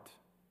heart.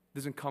 It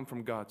doesn't come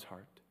from God's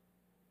heart.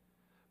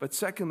 But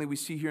secondly, we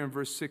see here in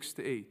verse 6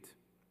 to 8,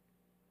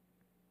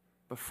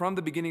 but from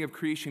the beginning of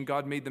creation,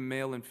 God made them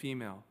male and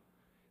female.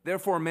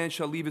 Therefore, a man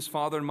shall leave his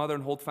father and mother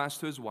and hold fast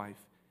to his wife,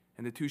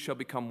 and the two shall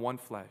become one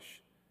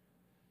flesh.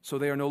 So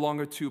they are no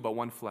longer two, but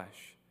one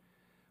flesh.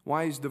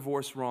 Why is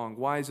divorce wrong?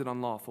 Why is it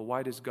unlawful?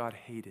 Why does God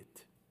hate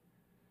it?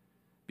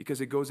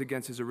 Because it goes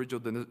against his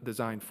original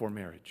design for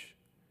marriage.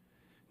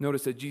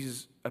 Notice that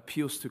Jesus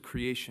appeals to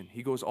creation.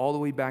 He goes all the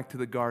way back to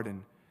the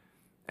garden.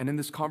 And in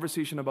this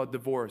conversation about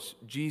divorce,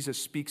 Jesus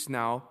speaks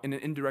now in an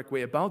indirect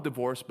way about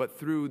divorce, but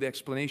through the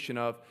explanation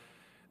of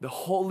the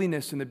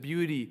holiness and the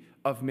beauty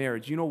of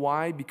marriage. You know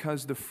why?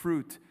 Because the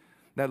fruit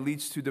that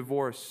leads to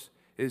divorce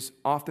is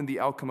often the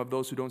outcome of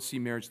those who don't see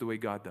marriage the way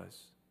God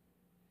does.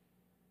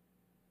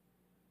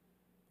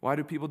 Why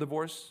do people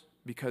divorce?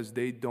 Because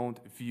they don't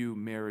view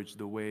marriage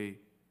the way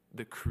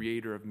the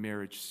creator of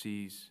marriage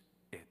sees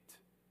it.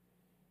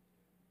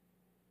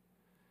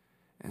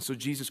 And so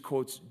Jesus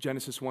quotes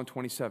Genesis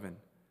 1:27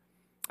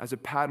 as a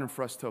pattern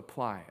for us to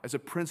apply, as a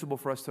principle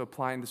for us to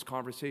apply in this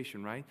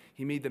conversation, right?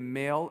 He made them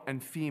male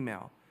and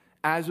female.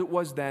 As it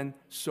was then,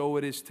 so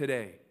it is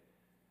today.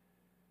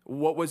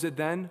 What was it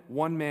then?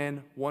 One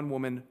man, one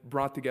woman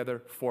brought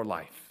together for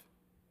life.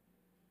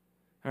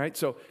 All right,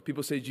 so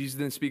people say Jesus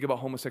didn't speak about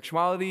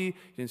homosexuality,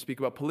 he didn't speak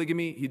about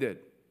polygamy. He did.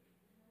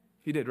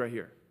 He did right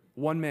here.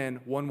 One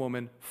man, one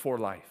woman for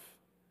life.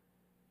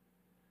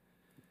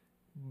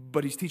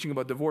 But he's teaching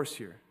about divorce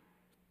here.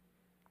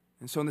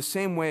 And so in the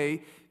same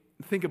way,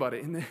 think about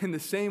it, in the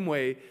same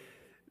way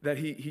that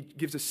he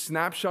gives a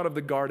snapshot of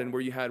the garden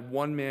where you had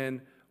one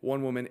man,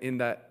 one woman in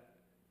that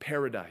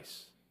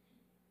paradise.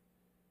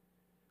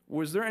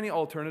 Was there any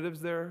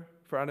alternatives there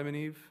for Adam and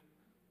Eve?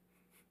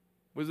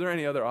 Was there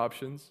any other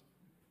options?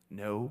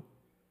 No,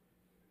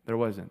 there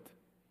wasn't.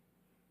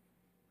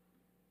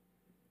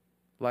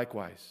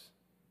 Likewise,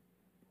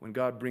 when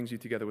God brings you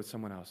together with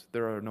someone else,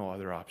 there are no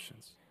other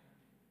options.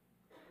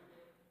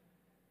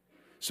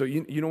 So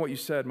you know what you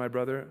said, my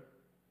brother,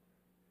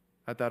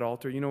 at that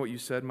altar? You know what you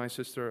said, my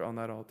sister, on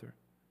that altar?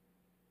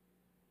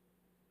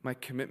 My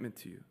commitment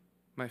to you,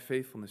 my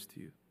faithfulness to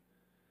you,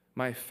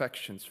 my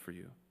affections for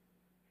you,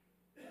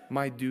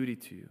 my duty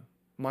to you,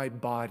 my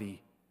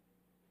body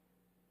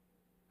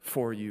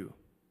for you,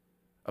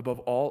 above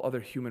all other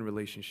human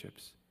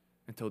relationships,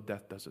 until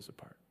death does us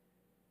apart.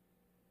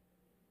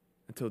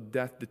 Until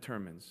death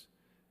determines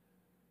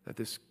that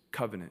this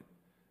covenant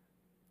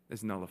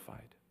is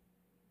nullified.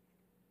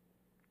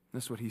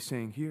 That's what he's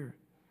saying here.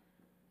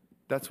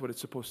 That's what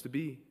it's supposed to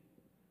be.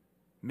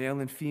 Male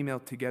and female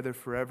together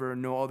forever,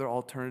 no other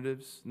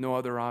alternatives, no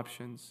other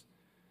options.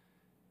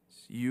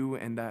 It's you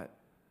and that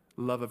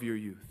love of your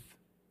youth.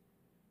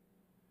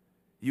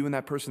 You and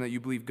that person that you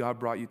believe God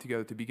brought you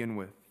together to begin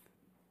with.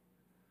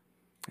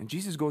 And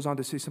Jesus goes on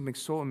to say something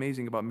so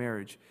amazing about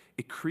marriage.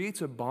 It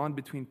creates a bond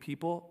between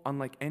people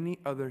unlike any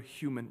other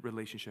human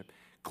relationship.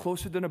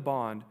 Closer than a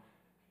bond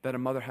that a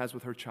mother has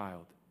with her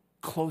child.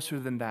 Closer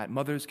than that.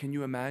 Mothers, can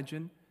you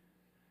imagine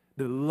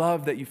the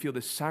love that you feel,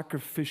 the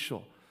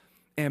sacrificial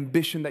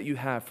ambition that you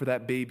have for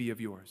that baby of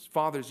yours?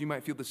 Fathers, you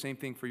might feel the same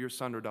thing for your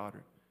son or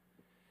daughter.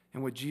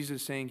 And what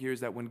Jesus is saying here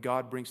is that when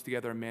God brings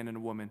together a man and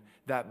a woman,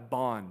 that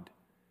bond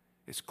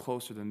is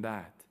closer than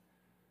that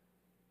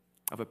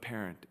of a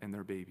parent and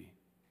their baby.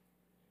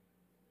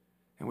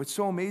 And what's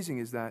so amazing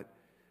is that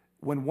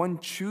when one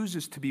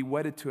chooses to be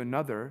wedded to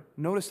another,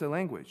 notice the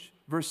language.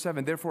 Verse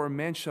 7, therefore a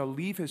man shall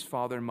leave his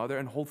father and mother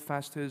and hold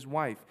fast to his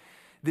wife.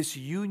 This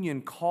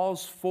union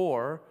calls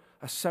for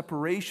a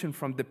separation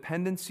from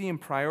dependency and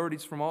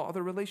priorities from all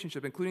other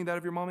relationships, including that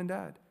of your mom and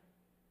dad,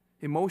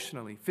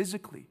 emotionally,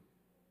 physically.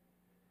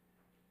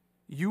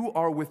 You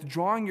are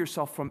withdrawing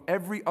yourself from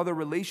every other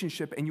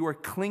relationship and you are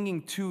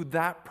clinging to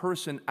that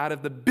person out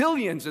of the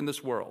billions in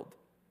this world.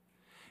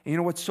 And you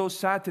know what's so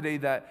sad today,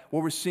 that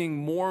what we're seeing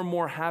more and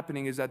more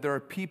happening is that there are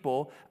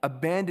people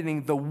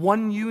abandoning the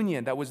one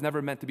union that was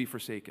never meant to be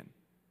forsaken.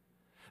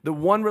 The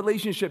one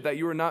relationship that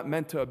you were not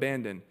meant to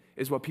abandon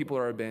is what people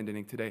are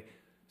abandoning today.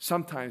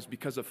 Sometimes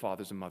because of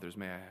fathers and mothers,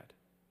 may I add.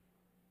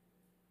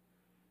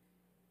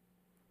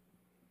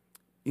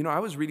 You know, I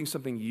was reading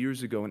something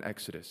years ago in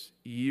Exodus.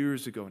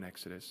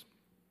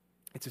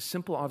 It's a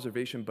simple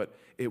observation, but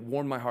it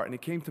warmed my heart, and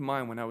it came to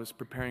mind when I was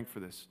preparing for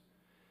this.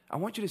 I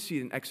want you to see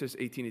it in Exodus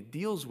 18. It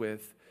deals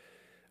with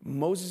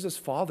Moses'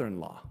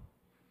 father-in-law.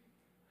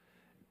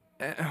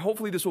 And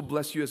hopefully this will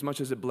bless you as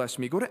much as it blessed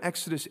me. Go to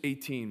Exodus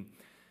 18,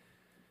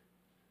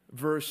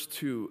 verse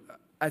 2.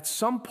 At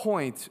some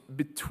point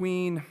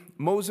between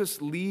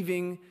Moses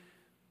leaving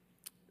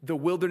the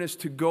wilderness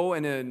to go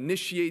and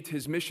initiate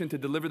his mission to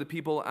deliver the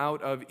people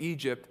out of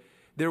Egypt,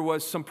 there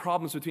was some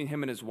problems between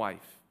him and his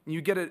wife. You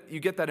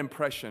get that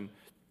impression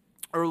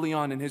early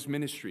on in his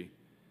ministry.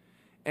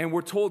 And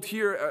we're told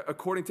here,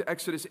 according to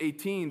Exodus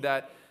 18,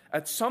 that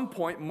at some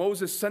point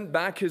Moses sent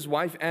back his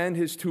wife and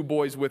his 2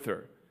 boys with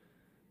her.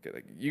 Okay,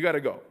 like, you got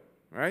to go, all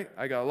right?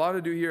 I got a lot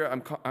to do here.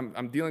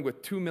 I'm dealing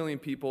with 2 million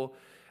people,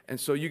 and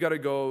so you got to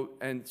go.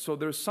 And so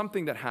there's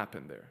something that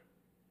happened there.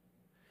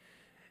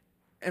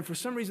 And for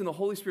some reason, the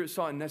Holy Spirit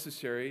saw it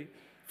necessary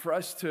for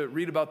us to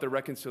read about the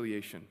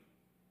reconciliation.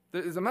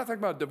 I'm not talking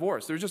about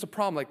divorce. There's just a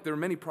problem. Like there are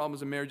many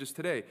problems in marriages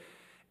today.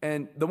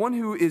 And the one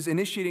who is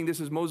initiating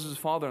this is Moses'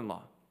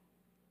 father-in-law.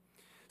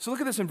 So look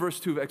at this in verse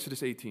 2 of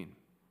Exodus 18.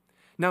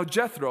 Now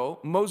Jethro,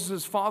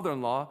 Moses'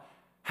 father-in-law,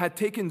 had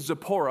taken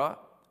Zipporah,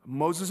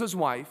 Moses'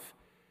 wife,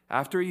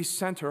 after he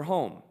sent her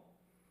home.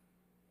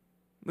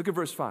 Look at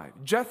verse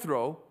 5.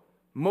 Jethro,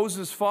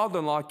 Moses'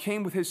 father-in-law,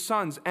 came with his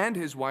sons and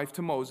his wife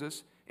to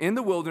Moses in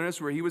the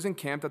wilderness where he was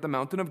encamped at the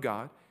mountain of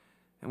God.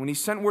 And when he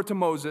sent word to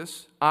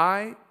Moses,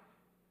 I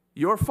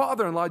Your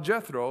father-in-law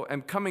Jethro,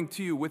 am coming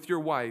to you with your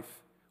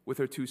wife, with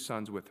her 2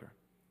 sons with her.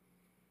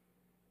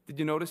 Did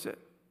you notice it?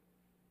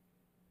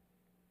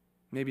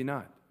 Maybe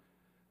not.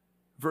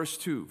 Verse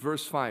 2,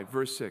 verse 5,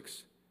 verse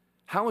 6.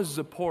 How is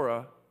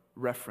Zipporah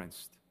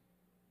referenced?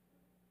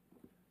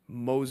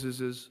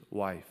 Moses'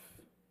 wife.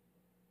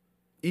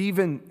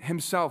 Even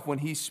himself, when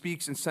he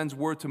speaks and sends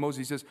word to Moses,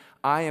 he says,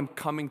 I am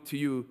coming to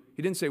you.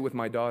 He didn't say with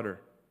my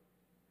daughter.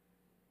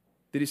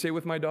 Did he say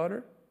with my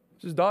daughter?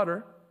 It's his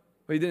daughter.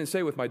 But he didn't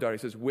say with my daughter. He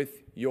says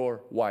with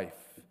your wife.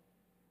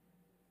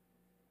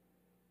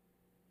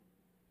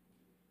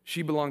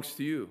 She belongs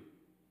to you.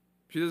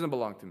 She doesn't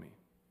belong to me.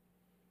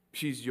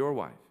 She's your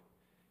wife.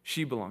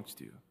 She belongs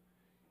to you.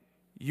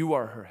 You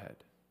are her head.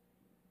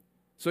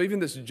 So even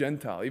this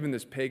Gentile, even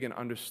this pagan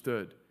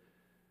understood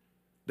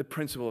the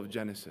principle of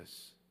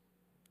Genesis.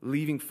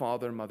 Leaving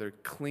father and mother,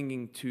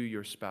 clinging to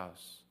your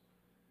spouse.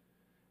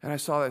 And I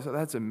saw that, so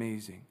that's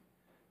amazing.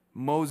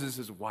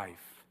 Moses'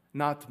 wife,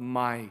 not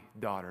my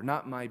daughter,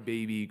 not my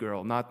baby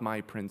girl, not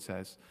my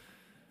princess.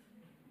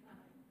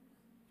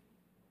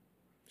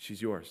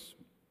 She's yours.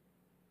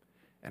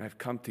 And I've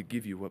come to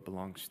give you what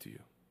belongs to you.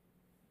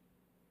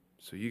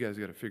 So you guys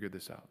got to figure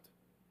this out.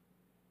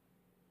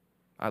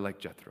 I like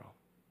Jethro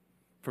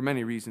for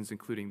many reasons,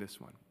 including this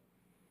one.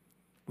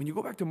 When you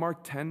go back to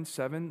Mark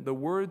 10:7, the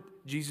word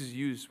Jesus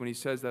used when he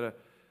says that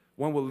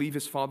one will leave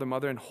his father and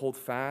mother and hold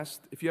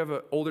fast. If you have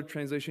an older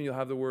translation, you'll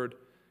have the word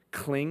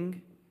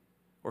cling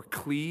or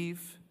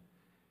cleave.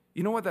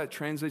 You know what that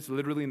translates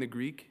literally in the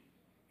Greek?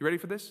 You ready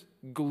for this?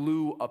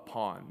 Glue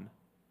upon.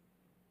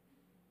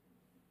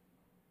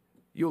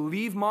 You'll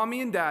leave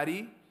mommy and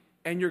daddy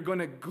and you're going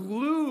to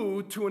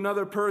glue to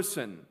another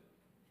person.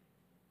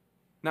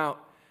 Now,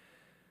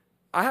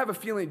 I have a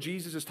feeling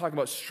Jesus is talking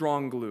about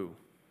strong glue.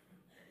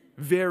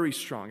 Very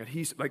strong,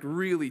 adhesive, like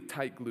really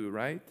tight glue,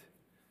 right?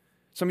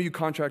 Some of you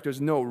contractors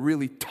know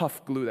really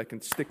tough glue that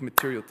can stick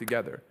material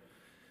together.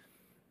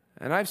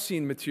 And I've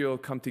seen material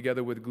come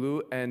together with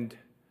glue, and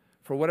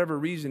for whatever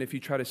reason, if you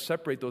try to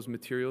separate those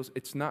materials,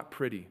 it's not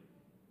pretty.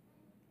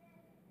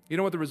 You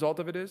know what the result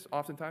of it is?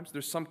 Oftentimes,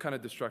 there's some kind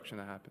of destruction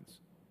that happens.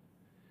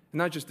 And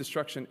not just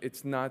destruction,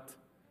 it's not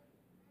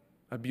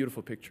a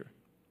beautiful picture.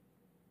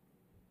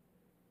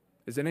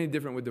 Is it any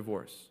different with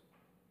divorce?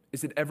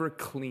 Is it ever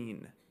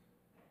clean?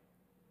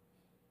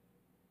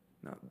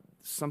 No,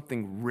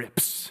 something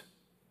rips.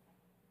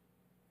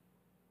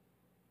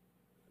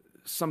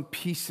 Some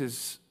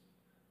pieces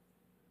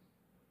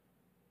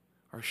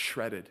are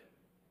shredded.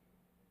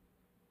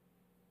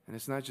 And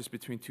it's not just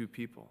between two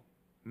people.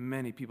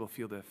 Many people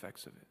feel the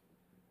effects of it.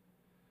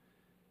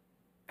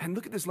 And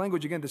look at this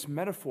language again, this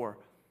metaphor.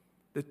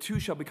 The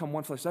two shall become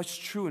one flesh. That's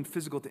true in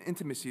physical to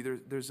intimacy.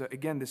 There's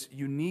again, this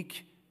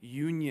unique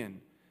union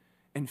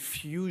and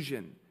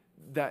fusion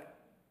that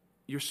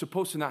you're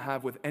supposed to not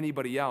have with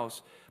anybody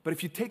else. But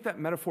if you take that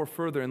metaphor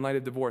further in light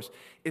of divorce,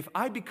 if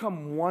I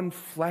become one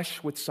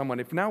flesh with someone,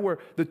 if now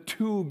the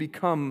two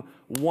become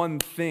one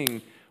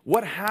thing,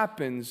 what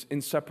happens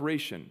in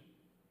separation?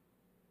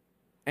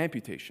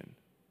 Amputation.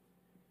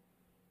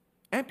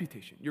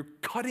 Amputation. You're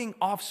cutting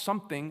off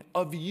something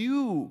of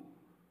you.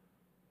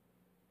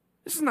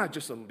 This is not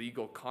just a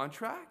legal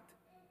contract.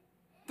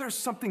 There's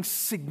something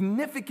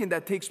significant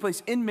that takes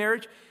place in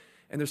marriage,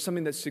 and there's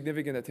something that's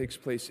significant that takes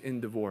place in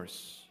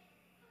divorce.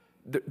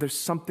 There's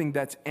something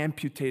that's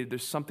amputated.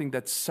 There's something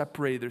that's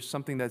separated. There's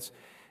something that's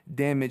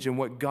damaged. And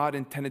what God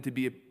intended to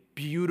be a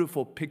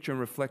beautiful picture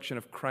and reflection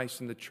of Christ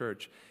in the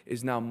church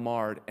is now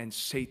marred, and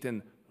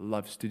Satan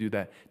loves to do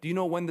that. Do you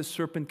know when the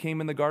serpent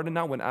came in the garden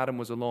now? When Adam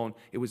was alone.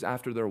 It was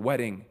after their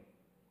wedding.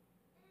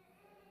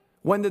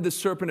 When did the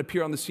serpent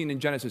appear on the scene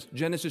in Genesis?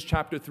 Genesis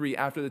chapter 3,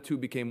 after the two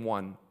became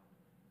one.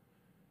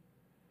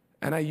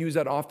 And I use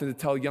that often to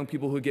tell young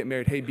people who get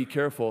married, hey, be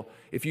careful.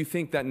 If you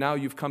think that now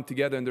you've come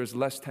together and there's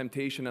less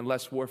temptation and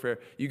less warfare,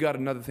 you got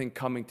another thing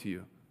coming to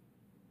you.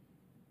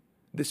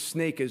 The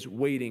snake is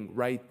waiting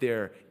right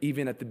there,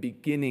 even at the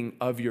beginning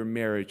of your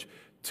marriage,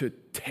 to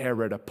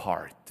tear it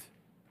apart.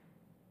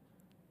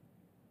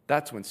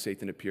 That's when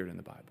Satan appeared in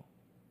the Bible.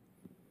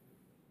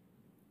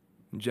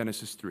 In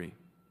Genesis 3.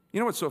 You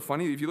know what's so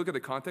funny? If you look at the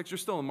context, you're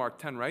still in Mark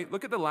 10, right?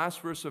 Look at the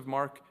last verse of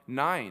Mark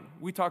 9.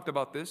 We talked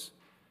about this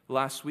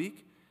last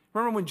week.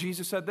 Remember when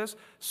Jesus said this?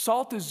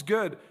 Salt is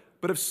good,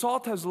 but if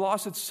salt has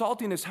lost its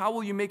saltiness, how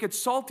will you make it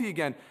salty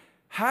again?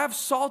 Have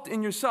salt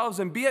in yourselves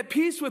and be at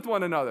peace with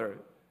one another.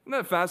 Isn't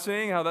that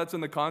fascinating how that's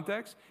in the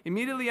context?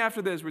 Immediately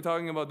after this, we're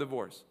talking about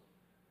divorce.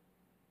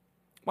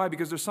 Why?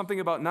 Because there's something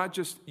about not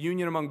just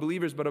union among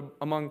believers, but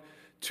among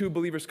two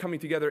believers coming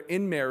together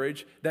in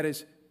marriage that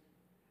is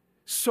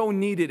so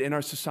needed in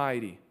our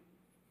society.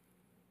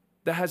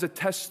 That has a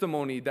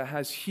testimony, that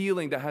has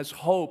healing, that has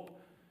hope,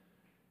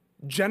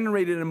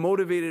 generated and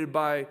motivated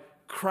by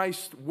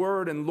Christ's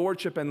word and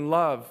lordship and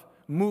love,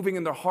 moving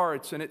in their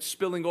hearts and it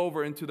spilling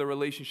over into the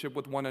relationship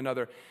with one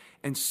another.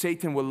 And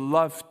Satan will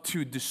love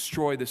to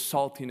destroy the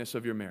saltiness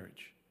of your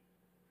marriage.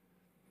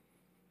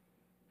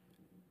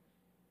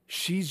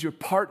 She's your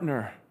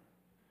partner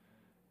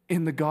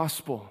in the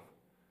gospel.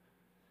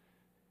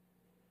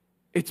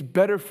 It's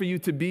better for you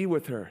to be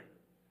with her.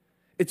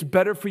 It's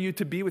better for you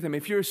to be with him.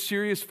 If you're a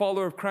serious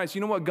follower of Christ,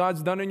 you know what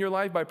God's done in your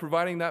life by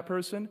providing that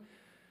person?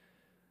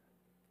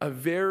 A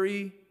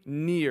very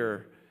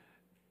near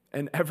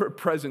and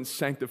ever-present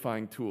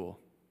sanctifying tool.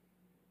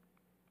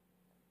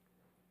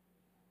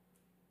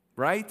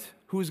 Right?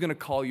 Who's going to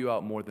call you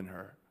out more than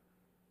her?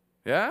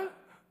 Yeah?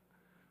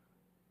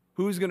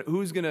 Who's going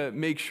to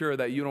make sure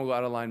that you don't go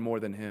out of line more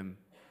than him?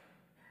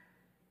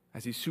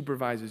 As he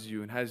supervises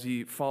you and as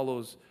he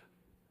follows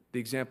the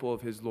example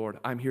of his Lord,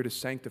 I'm here to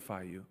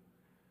sanctify you.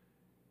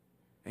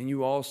 And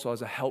you also,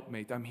 as a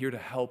helpmate, I'm here to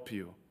help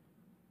you.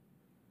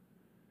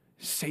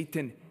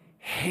 Satan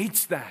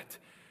hates that.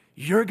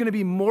 You're going to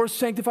be more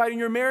sanctified in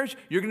your marriage.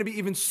 You're going to be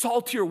even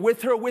saltier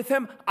with her, with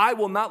him. I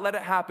will not let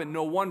it happen.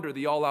 No wonder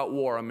the all-out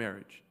war on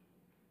marriage.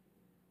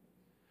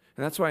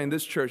 And that's why in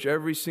this church,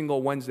 every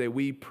single Wednesday,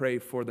 we pray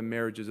for the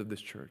marriages of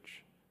this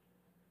church.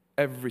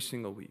 Every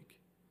single week.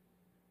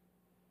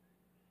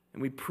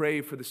 And we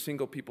pray for the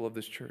single people of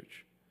this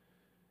church.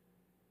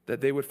 That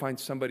they would find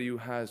somebody who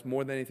has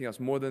more than anything else,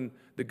 more than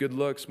the good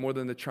looks, more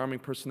than the charming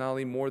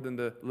personality, more than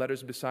the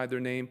letters beside their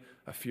name,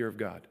 a fear of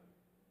God.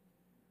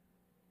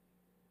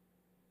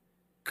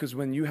 Because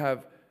when you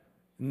have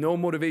no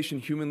motivation,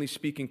 humanly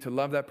speaking, to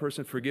love that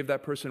person, forgive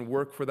that person,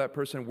 work for that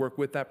person, work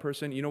with that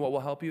person, you know what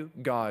will help you?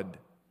 God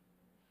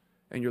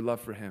and your love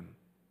for him.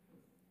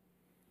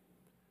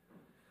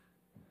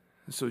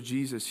 And so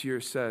Jesus here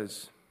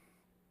says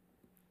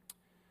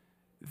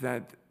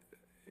that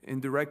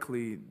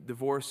indirectly,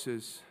 divorce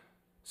is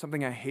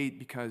something I hate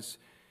because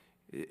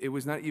it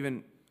was not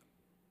even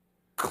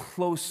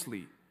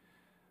closely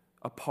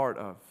a part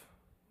of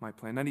my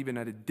plan, not even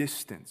at a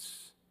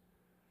distance.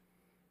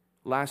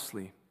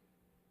 Lastly,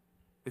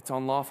 it's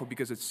unlawful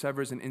because it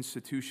severs an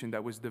institution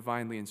that was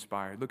divinely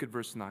inspired. Look at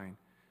verse 9.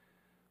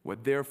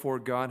 What therefore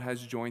God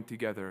has joined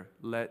together,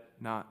 let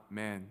not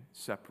man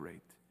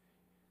separate.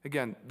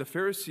 Again, the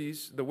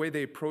Pharisees, the way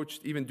they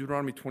approached even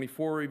Deuteronomy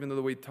 24, even though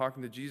the way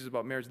talking to Jesus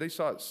about marriage, they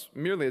saw it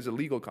merely as a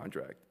legal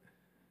contract.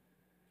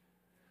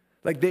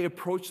 Like they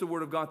approached the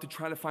Word of God to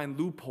try to find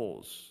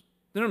loopholes.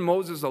 Didn't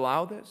Moses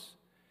allow this?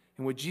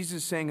 And what Jesus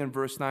is saying in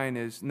verse 9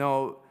 is,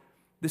 no,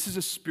 this is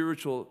a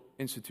spiritual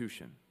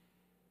institution.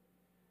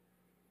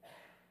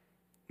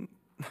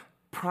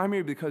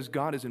 Primarily because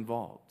God is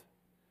involved.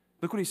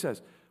 Look what he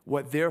says.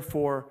 What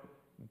therefore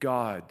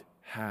God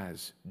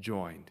has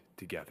joined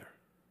together.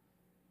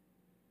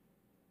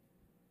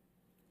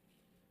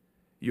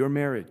 Your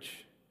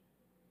marriage.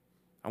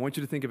 I want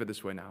you to think of it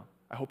this way now.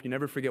 I hope you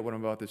never forget what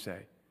I'm about to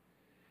say.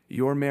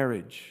 Your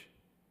marriage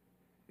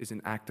is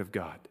an act of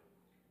God.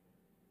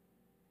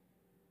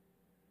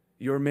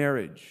 Your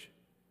marriage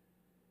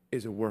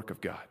is a work of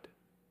God.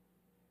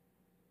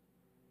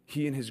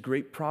 He in his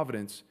great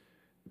providence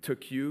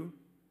took you,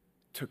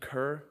 took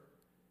her,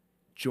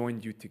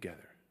 joined you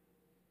together.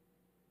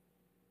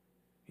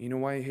 You know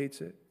why he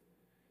hates it?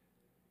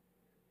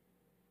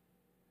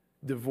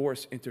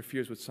 Divorce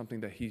interferes with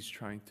something that he's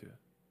trying to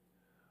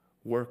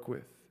work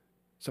with,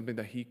 something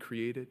that he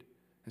created,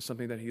 and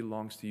something that he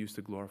longs to use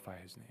to glorify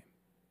his name.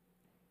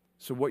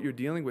 So what you're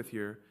dealing with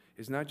here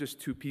is not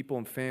just two people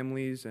and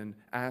families and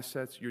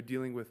assets. You're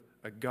dealing with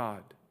a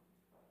God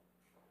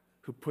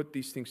who put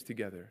these things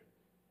together,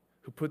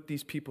 who put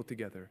these people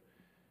together,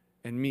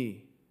 and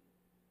me,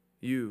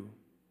 you,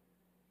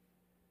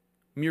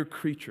 mere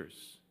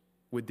creatures,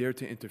 would dare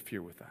to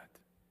interfere with that.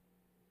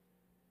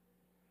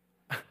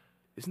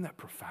 Isn't that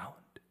profound?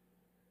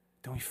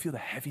 Don't you feel the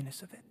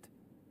heaviness of it?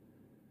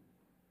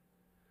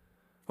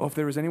 Well, if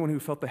there was anyone who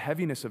felt the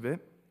heaviness of it,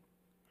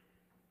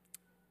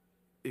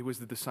 it was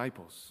the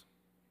disciples.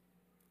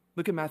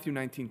 Look at Matthew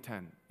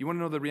 19:10. You want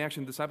to know the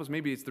reaction of the disciples?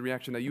 Maybe it's the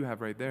reaction that you have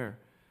right there.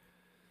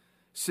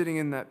 Sitting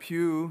in that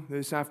pew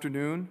this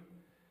afternoon,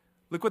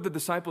 look what the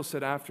disciples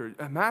said after.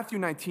 Matthew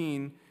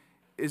 19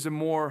 is a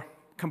more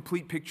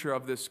complete picture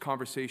of this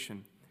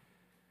conversation.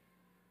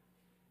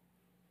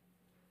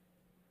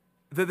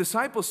 The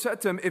disciples said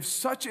to him, if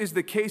such is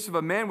the case of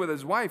a man with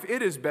his wife,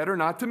 it is better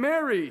not to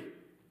marry.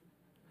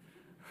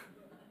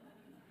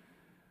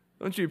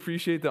 Don't you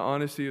appreciate the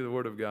honesty of the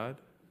Word of God?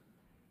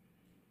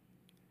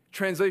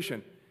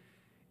 Translation,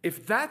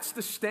 if that's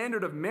the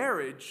standard of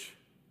marriage,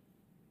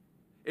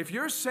 if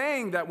you're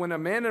saying that when a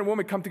man and a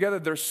woman come together,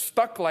 they're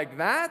stuck like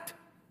that,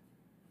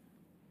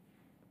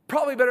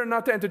 probably better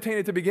not to entertain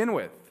it to begin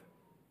with.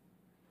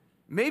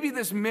 Maybe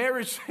this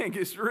marriage thing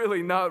is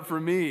really not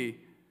for me.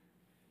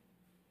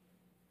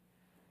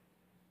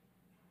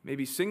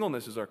 Maybe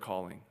singleness is our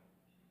calling.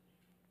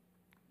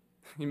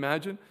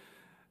 Imagine,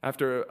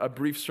 after a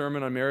brief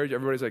sermon on marriage,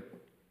 everybody's like,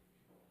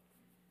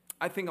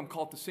 I think I'm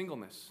called to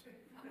singleness.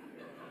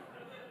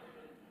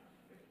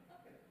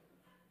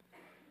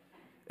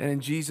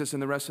 And Jesus,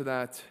 in the rest of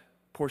that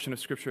portion of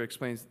Scripture,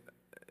 explains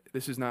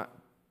this is not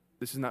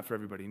for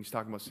everybody. And he's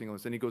talking about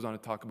singleness. Then he goes on to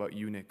talk about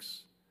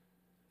eunuchs.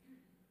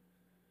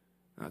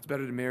 Now, it's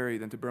better to marry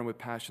than to burn with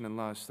passion and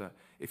lust.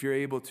 If you're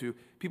able to,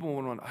 people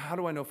want to know, how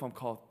do I know if I'm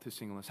called to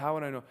singleness? How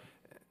would I know?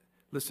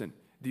 Listen,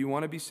 do you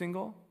want to be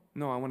single?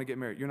 No, I want to get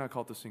married. You're not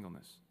called to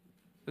singleness.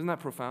 Isn't that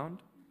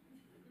profound?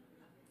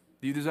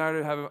 Do you desire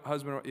to have a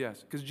husband?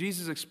 Yes. Because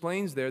Jesus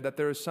explains there that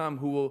there are some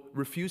who will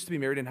refuse to be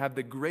married and have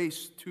the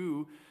grace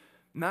to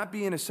not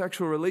be in a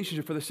sexual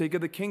relationship for the sake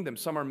of the kingdom.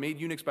 Some are made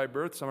eunuchs by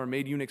birth. Some are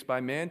made eunuchs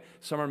by man.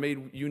 Some are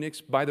made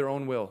eunuchs by their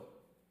own will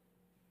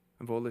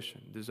and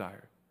volition,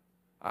 desire.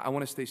 I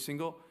want to stay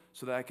single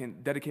so that I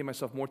can dedicate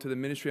myself more to the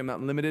ministry. I'm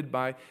not limited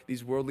by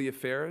these worldly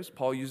affairs.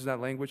 Paul uses that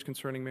language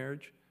concerning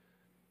marriage.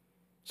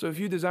 So if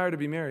you desire to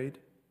be married,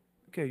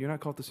 okay, you're not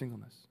called to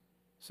singleness.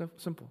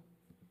 Simple.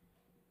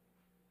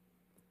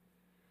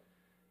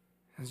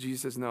 As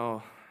Jesus says,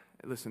 no,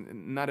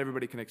 listen, not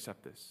everybody can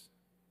accept this.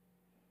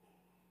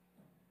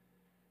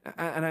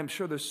 And I'm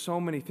sure there's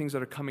so many things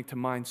that are coming to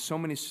mind, so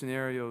many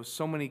scenarios,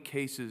 so many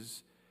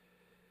cases,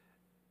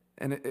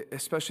 and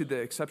especially the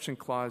exception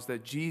clause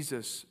that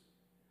Jesus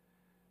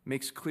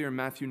makes clear in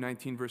Matthew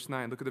 19, verse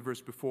 9. Look at the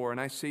verse before.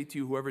 And I say to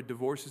you, whoever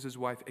divorces his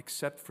wife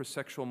except for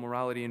sexual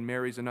morality and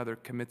marries another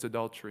commits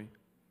adultery.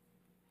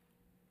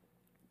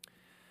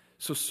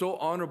 So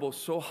honorable,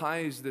 so high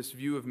is this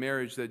view of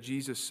marriage that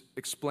Jesus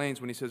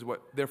explains when he says,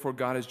 "What therefore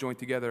God has joined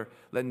together,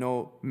 let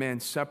no man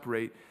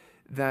separate,"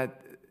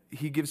 that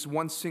he gives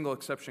one single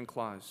exception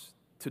clause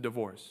to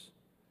divorce,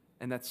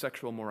 and that's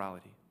sexual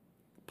morality.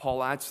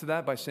 Paul adds to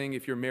that by saying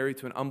if you're married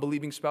to an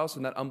unbelieving spouse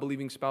and that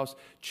unbelieving spouse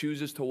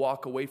chooses to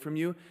walk away from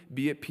you,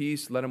 be at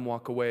peace, let him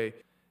walk away.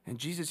 And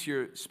Jesus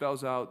here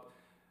spells out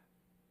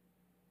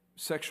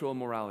sexual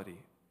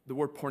immorality. The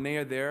word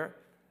porneia there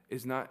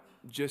is not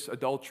just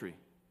adultery.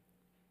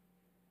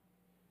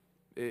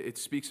 It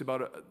speaks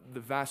about the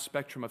vast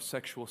spectrum of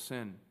sexual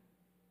sin.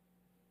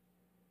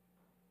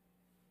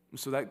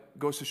 So that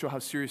goes to show how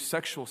serious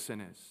sexual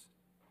sin is.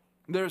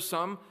 There are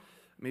some,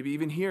 maybe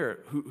even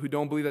here, who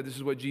don't believe that this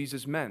is what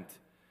Jesus meant.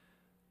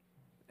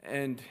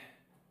 And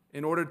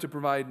in order to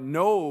provide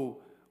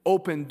no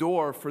open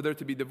door for there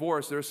to be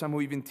divorce, there are some who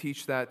even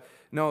teach that,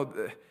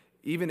 no,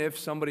 even if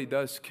somebody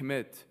does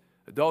commit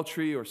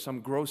adultery or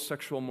some gross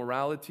sexual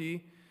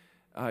morality,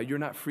 you're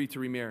not free to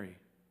remarry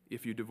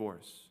if you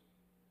divorce.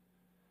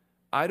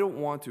 I don't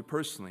want to,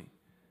 personally,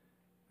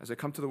 as I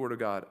come to the Word of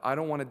God, I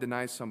don't want to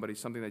deny somebody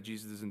something that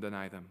Jesus doesn't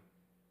deny them.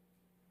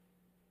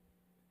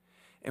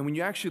 And when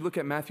you actually look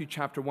at Matthew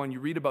chapter 1,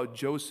 you read about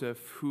Joseph,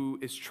 who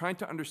is trying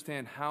to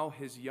understand how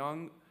his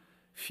young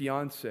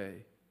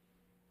fiancée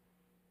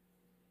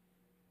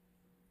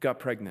got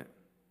pregnant.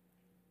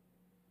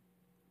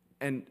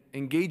 And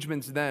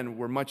engagements then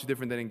were much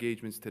different than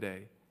engagements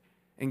today.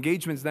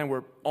 Engagements then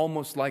were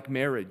almost like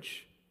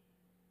marriage.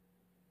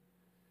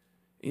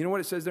 You know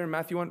what it says there in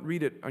Matthew 1?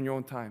 Read it on your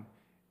own time.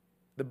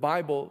 The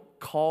Bible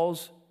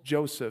calls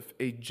Joseph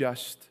a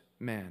just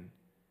man.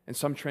 In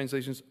some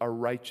translations, a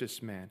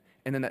righteous man.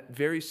 And in that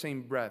very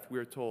same breath, we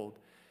are told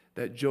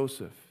that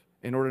Joseph,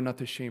 in order not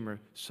to shame her,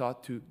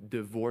 sought to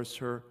divorce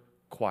her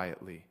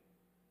quietly.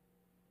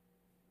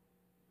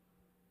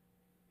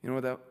 You know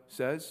what that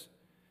says?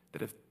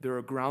 That if there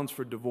are grounds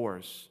for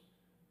divorce,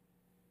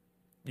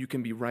 you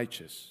can be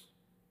righteous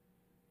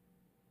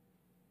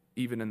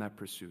even in that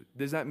pursuit.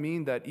 Does that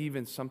mean that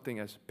even something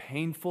as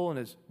painful and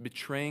as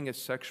betraying as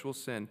sexual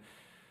sin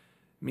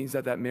means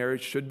that that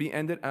marriage should be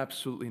ended?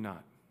 Absolutely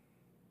not.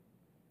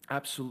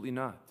 Absolutely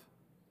not.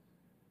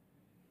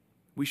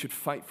 We should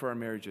fight for our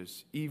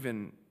marriages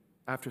even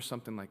after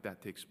something like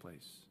that takes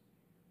place.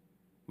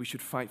 We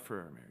should fight for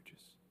our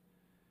marriages.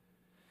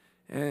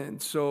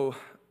 And so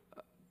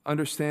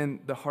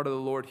understand the heart of the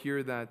Lord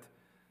here, that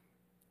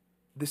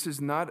this is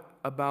not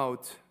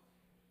about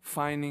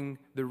finding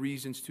the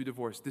reasons to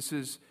divorce. This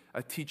is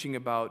a teaching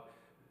about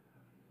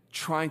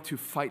trying to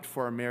fight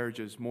for our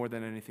marriages more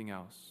than anything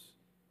else.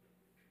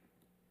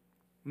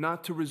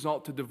 Not to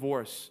resort to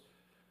divorce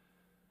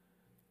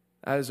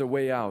as a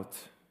way out,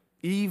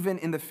 even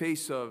in the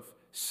face of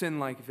sin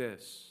like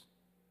this.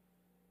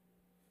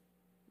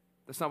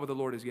 That's not what the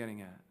Lord is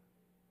getting at.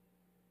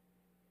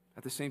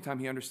 At the same time,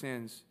 He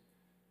understands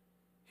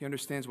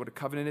what a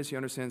covenant is. He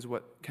understands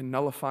what can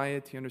nullify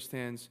it. He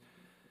understands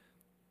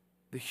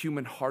the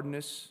human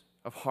hardness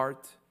of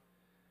heart.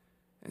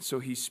 And so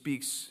He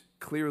speaks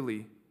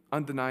clearly,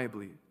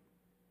 undeniably.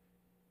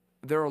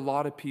 There are a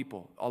lot of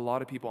people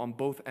on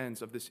both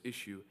ends of this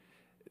issue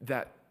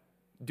that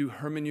do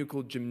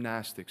hermeneutical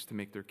gymnastics to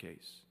make their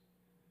case.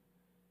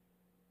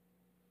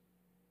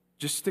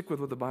 Just stick with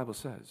what the Bible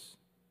says.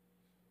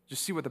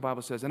 Just see what the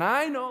Bible says. And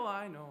I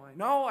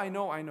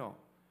know.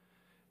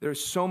 There are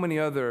so many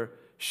other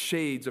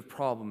shades of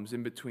problems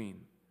in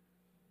between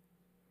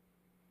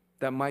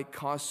that might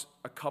cause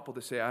a couple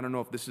to say, I don't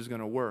know if this is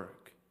going to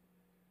work.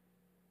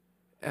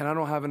 And I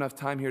don't have enough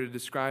time here to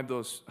describe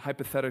those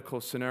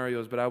hypothetical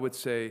scenarios, but I would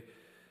say,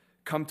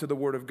 come to the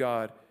Word of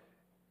God.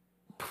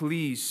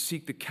 Please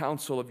seek the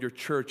counsel of your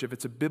church. If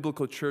it's a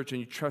biblical church and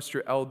you trust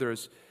your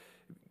elders,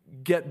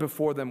 get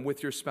before them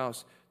with your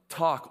spouse.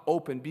 Talk,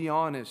 open, be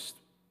honest,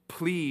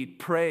 plead,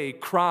 pray,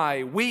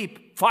 cry,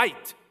 weep,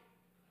 fight.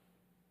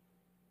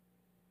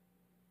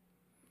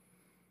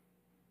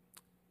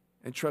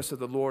 And trust that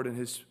the Lord and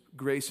His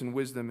grace and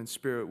wisdom and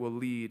Spirit will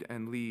lead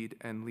and lead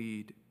and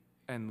lead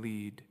and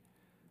lead.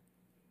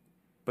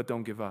 But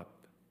don't give up.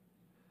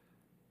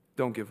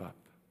 Don't give up.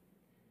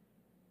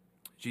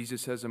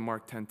 Jesus says in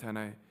Mark 10:10,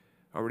 I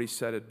already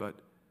said it, but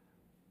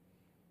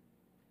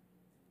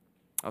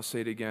I'll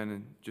say it again,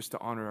 and just to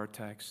honor our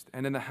text.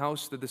 And in the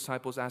house, the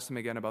disciples asked him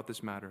again about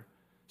this matter.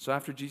 So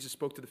after Jesus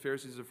spoke to the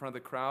Pharisees in front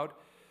of the crowd,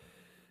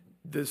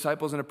 the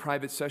disciples in a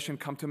private session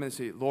come to him and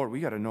say, Lord, we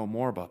got to know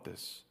more about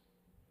this.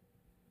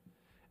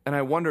 And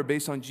I wonder,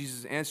 based on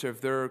Jesus' answer, if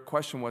their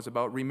question was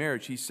about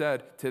remarriage. He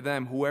said to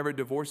them, whoever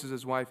divorces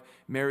his wife,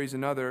 marries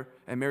another,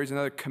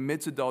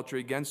 commits adultery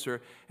against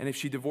her. And if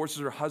she divorces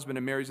her husband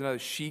and marries another,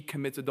 she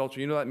commits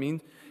adultery. You know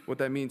what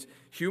that means?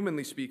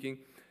 Humanly speaking,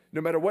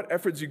 no matter what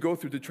efforts you go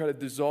through to try to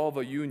dissolve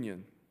a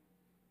union,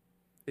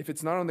 if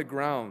it's not on the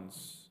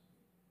grounds,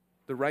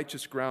 the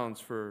righteous grounds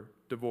for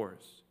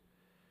divorce,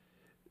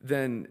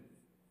 then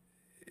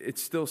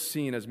it's still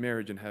seen as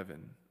marriage in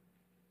heaven.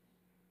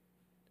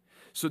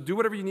 So do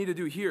whatever you need to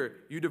do here.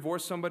 You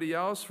divorce somebody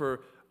else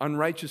for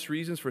unrighteous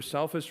reasons, for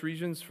selfish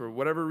reasons, for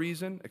whatever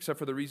reason, except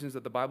for the reasons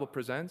that the Bible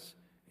presents,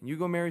 and you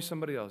go marry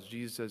somebody else.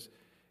 Jesus says,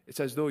 it's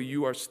as though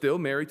you are still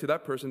married to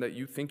that person that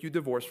you think you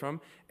divorced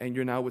from, and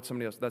you're now with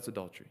somebody else. That's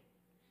adultery.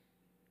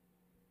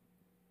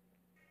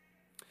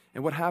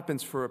 And what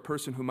happens for a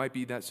person who might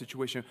be in that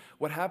situation?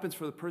 What happens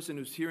for the person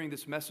who's hearing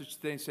this message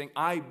today and saying,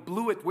 I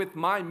blew it with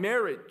my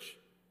marriage?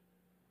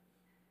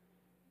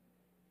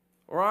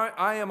 Or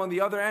I am on the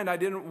other end. I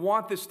didn't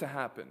want this to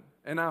happen,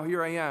 and now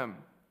here I am.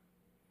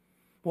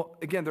 Well,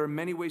 again, there are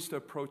many ways to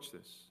approach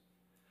this.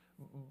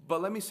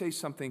 But let me say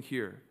something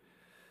here.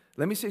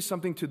 Let me say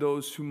something to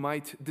those who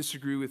might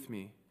disagree with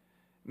me,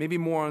 maybe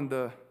more on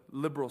the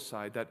liberal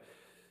side, that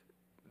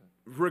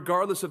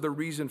regardless of the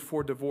reason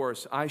for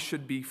divorce, I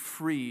should be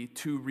free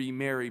to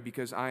remarry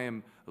because I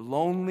am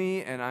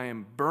lonely and I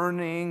am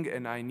burning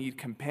and I need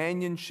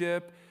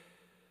companionship.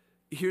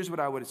 Here's what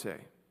I would say.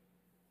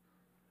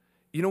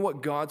 You know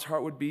what God's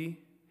heart would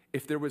be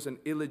if there was an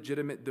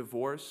illegitimate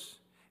divorce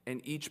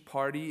and each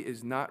party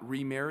is not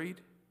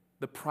remarried?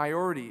 The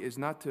priority is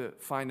not to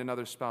find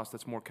another spouse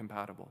that's more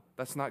compatible.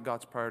 That's not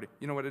God's priority.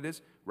 You know what it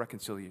is?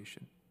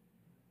 Reconciliation.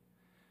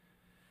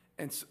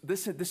 And so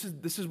this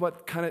is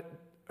what kind of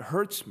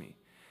hurts me,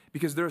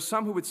 because there are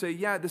some who would say,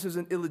 yeah, this is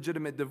an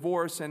illegitimate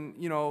divorce, and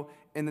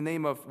in the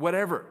name of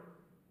whatever,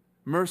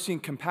 mercy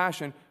and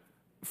compassion,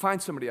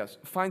 find somebody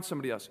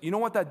else. You know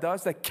what that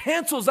does? That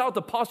cancels out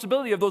the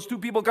possibility of those two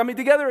people coming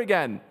together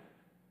again.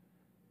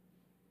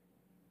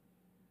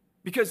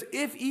 Because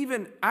if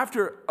even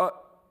after a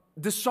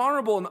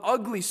dishonorable and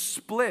ugly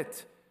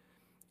split,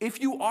 if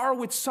you are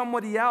with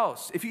somebody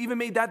else, if you even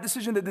made that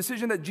decision, the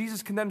decision that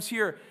Jesus condemns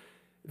here,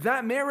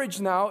 that marriage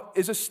now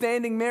is a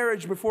standing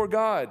marriage before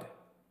God.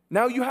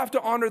 Now you have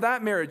to honor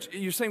that marriage.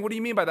 You're saying, what do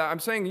you mean by that? I'm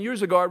saying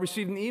years ago I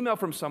received an email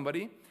from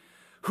somebody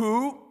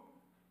who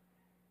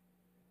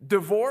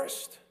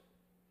divorced,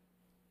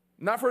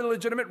 not for a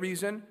legitimate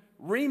reason,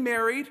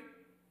 remarried,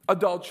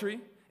 adultery,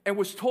 and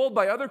was told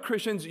by other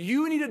Christians,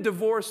 you need to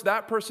divorce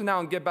that person now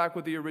and get back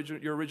with your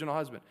original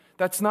husband.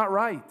 That's not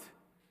right.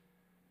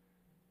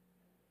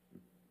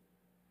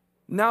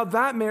 Now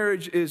that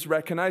marriage is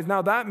recognized.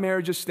 Now that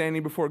marriage is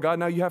standing before God.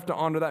 Now you have to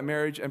honor that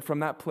marriage, and from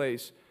that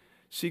place,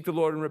 seek the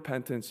Lord in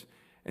repentance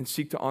and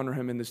seek to honor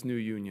Him in this new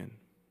union.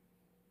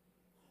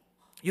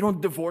 You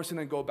don't divorce and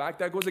then go back.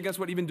 That goes against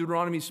what even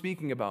Deuteronomy is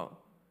speaking about.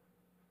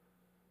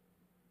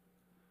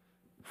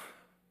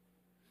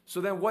 So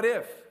then what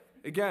if,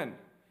 again,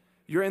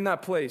 you're in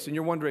that place and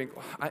you're wondering,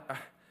 I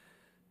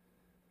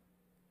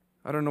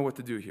don't know what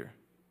to do here.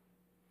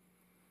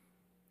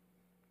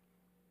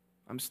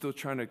 I'm still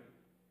trying to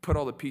put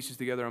all the pieces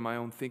together in my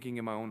own thinking,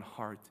 in my own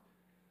heart.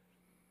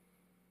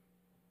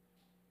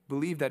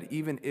 Believe that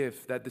even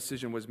if that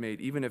decision was made,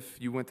 even if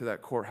you went to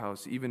that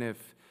courthouse, even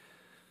if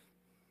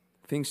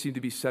things seem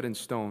to be set in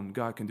stone,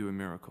 God can do a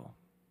miracle.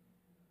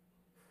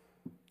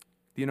 Do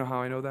you know how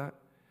I know that?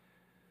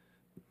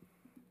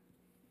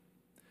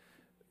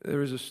 There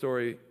was a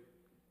story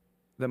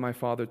that my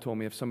father told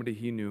me of somebody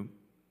he knew,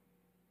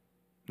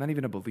 not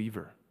even a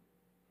believer.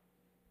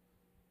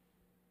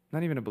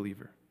 Not even a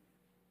believer.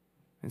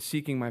 And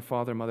seeking my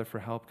father and mother for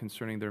help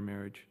concerning their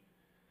marriage,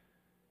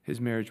 his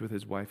marriage with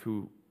his wife,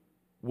 who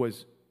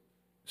was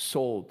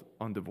sold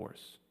on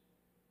divorce.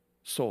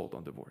 Sold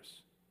on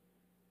divorce.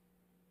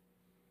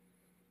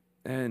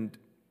 And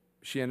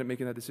she ended up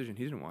making that decision.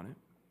 He didn't want it.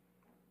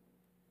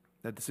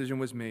 That decision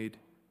was made,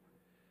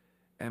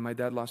 and my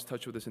dad lost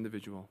touch with this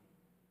individual.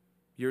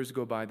 Years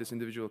go by, this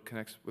individual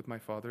connects with my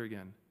father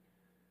again.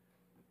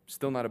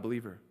 Still not a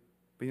believer.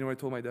 But you know what I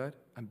told my dad?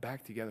 I'm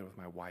back together with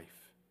my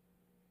wife.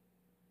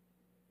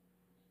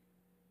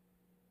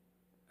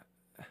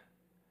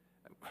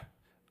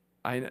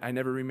 I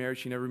never remarried,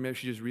 she never remarried.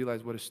 She just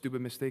realized what a stupid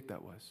mistake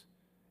that was.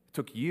 It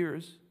took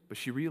years, but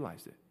she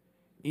realized it.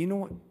 You know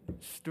what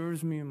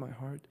stirs me in my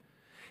heart?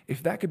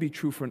 If that could be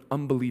true for an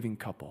unbelieving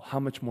couple, how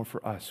much more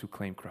for us who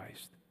claim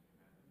Christ?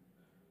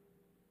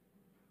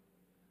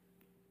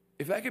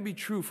 If that could be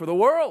true for the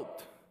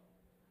world,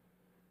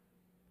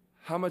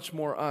 how much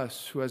more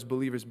us who as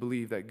believers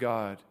believe that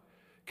God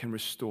can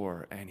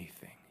restore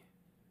anything?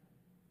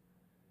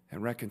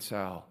 and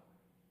reconcile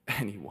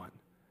anyone.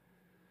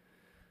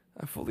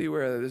 I'm fully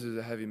aware that this is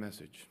a heavy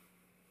message,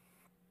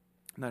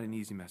 not an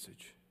easy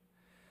message.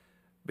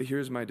 But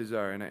here's my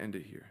desire, and I end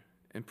it here,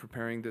 in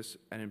preparing this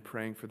and in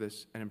praying for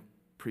this and in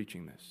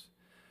preaching this.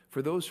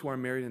 For those who are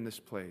married in this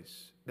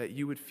place, that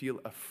you would feel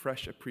a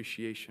fresh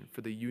appreciation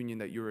for the union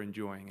that you're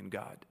enjoying in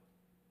God.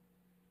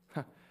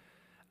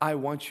 I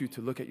want you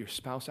to look at your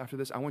spouse after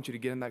this. I want you to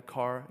get in that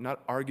car,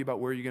 not argue about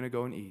where you're going to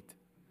go and eat,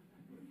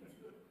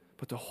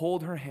 but to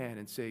hold her hand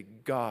and say,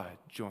 God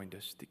joined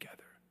us together.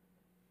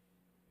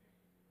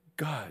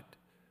 God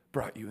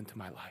brought you into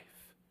my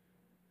life.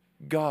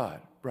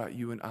 God brought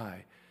you and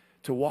I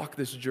to walk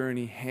this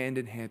journey hand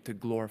in hand to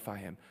glorify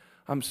him.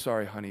 I'm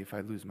sorry, honey, if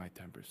I lose my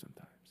temper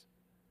sometimes.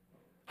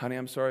 Honey,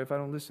 I'm sorry if I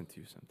don't listen to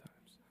you sometimes.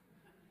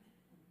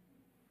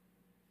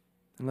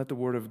 And let the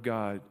word of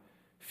God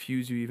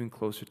fuse you even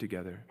closer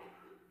together.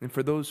 And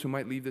for those who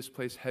might leave this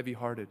place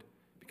heavy-hearted,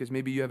 because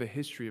maybe you have a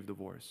history of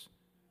divorce.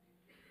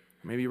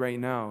 Maybe right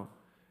now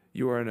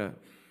you are in a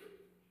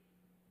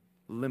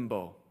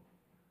limbo,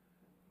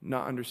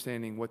 not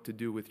understanding what to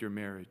do with your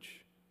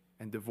marriage,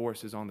 and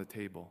divorce is on the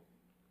table.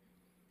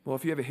 Well,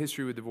 if you have a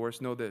history with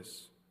divorce, know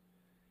this.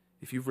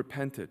 If you've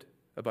repented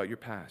about your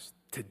past,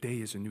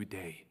 today is a new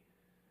day.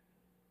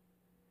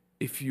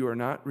 If you are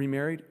not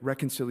remarried,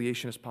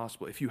 reconciliation is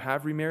possible. If you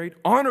have remarried,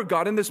 honor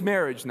God in this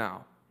marriage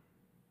now.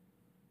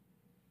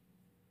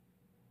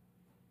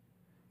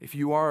 If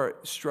you are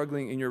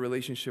struggling in your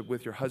relationship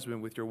with your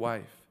husband, with your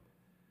wife,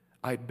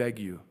 I beg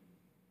you,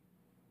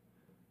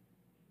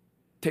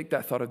 take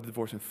that thought of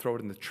divorce and throw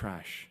it in the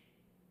trash.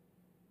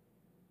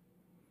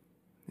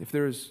 If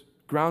there's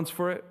grounds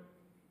for it,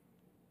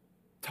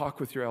 talk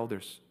with your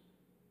elders.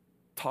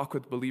 Talk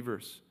with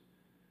believers.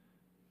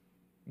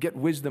 Get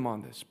wisdom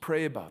on this.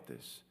 Pray about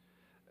this.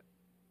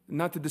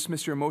 Not to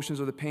dismiss your emotions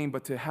or the pain,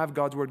 but to have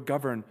God's word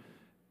govern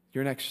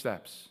your next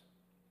steps.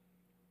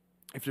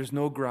 If there's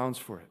no grounds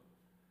for it,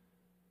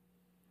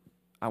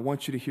 I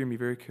want you to hear me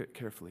very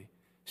carefully.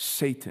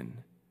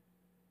 Satan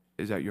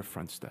is at your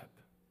front step.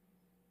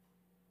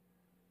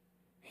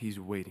 He's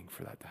waiting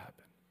for that to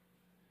happen.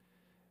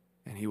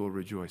 And he will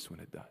rejoice when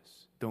it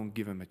does. Don't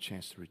give him a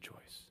chance to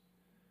rejoice.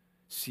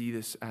 See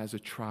this as a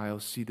trial,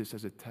 see this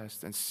as a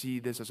test, and see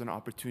this as an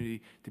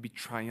opportunity to be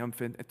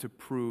triumphant and to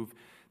prove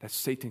that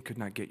Satan could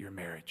not get your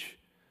marriage.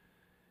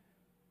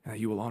 And that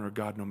you will honor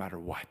God no matter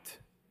what.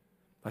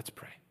 Let's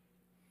pray.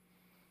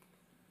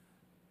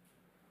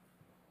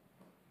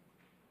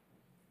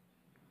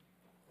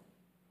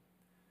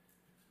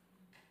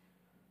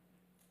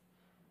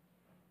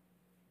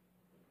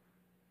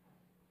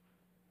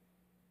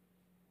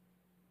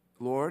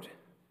 Lord,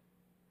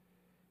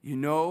 you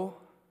know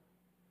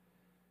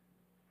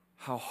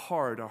how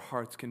hard our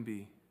hearts can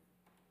be.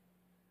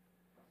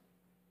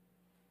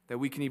 That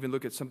we can even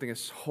look at something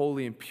as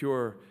holy and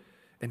pure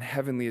and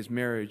heavenly as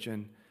marriage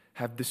and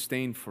have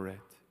disdain for it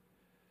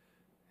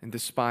and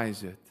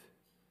despise it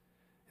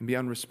and be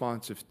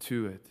unresponsive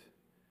to it.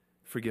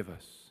 Forgive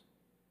us.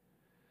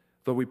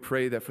 Lord, we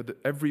pray that for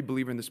every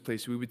believer in this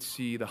place, we would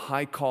see the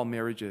high call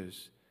marriage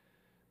is,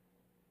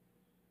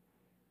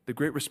 the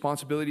great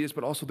responsibility is,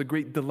 but also the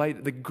great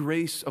delight, the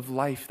grace of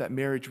life that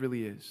marriage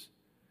really is.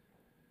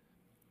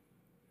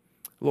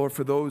 Lord,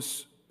 for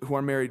those who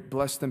are married,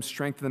 bless them,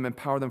 strengthen them,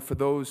 empower them. For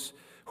those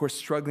who are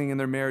struggling in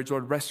their marriage,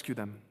 Lord, rescue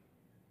them.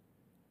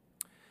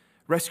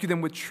 Rescue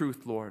them with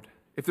truth, Lord.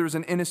 If there's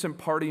an innocent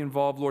party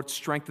involved, Lord,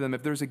 strengthen them.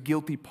 If there's a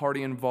guilty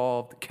party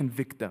involved,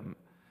 convict them.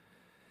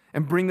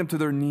 And bring them to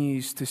their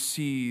knees to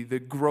see the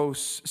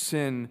gross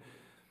sin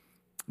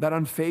that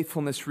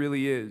unfaithfulness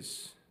really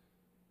is.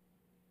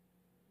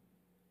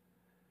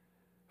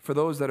 For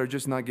those that are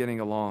just not getting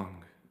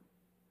along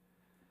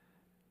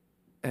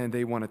and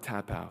they want to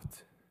tap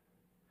out,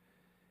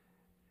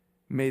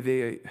 may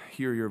they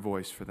hear your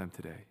voice for them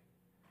today.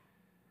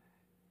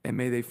 And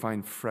may they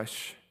find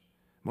fresh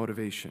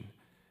motivation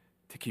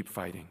to keep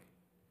fighting.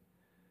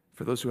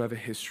 For those who have a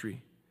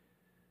history,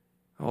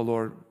 oh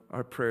Lord,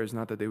 our prayer is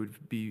not that they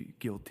would be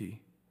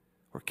guilty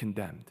or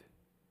condemned.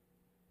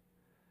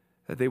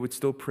 That they would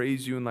still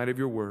praise you in light of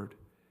your word,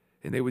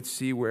 and they would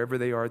see wherever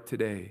they are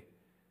today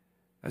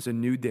as a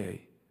new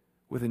day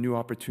with a new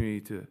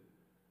opportunity to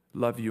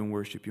love you and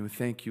worship you. And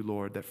thank you,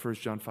 Lord, that 1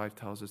 John 5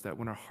 tells us that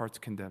when our hearts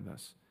condemn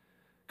us,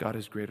 God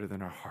is greater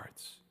than our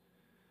hearts.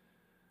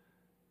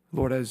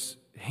 Lord, as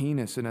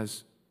heinous and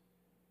as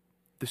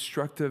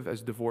destructive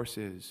as divorce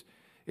is,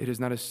 it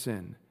is not a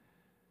sin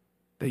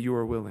that you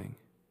are willing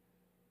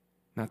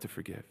not to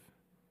forgive.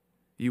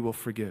 You will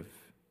forgive.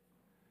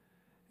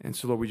 And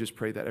so, Lord, we just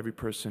pray that every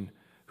person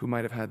who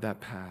might have had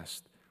that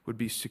past would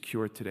be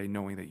secure today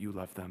knowing that you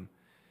love them.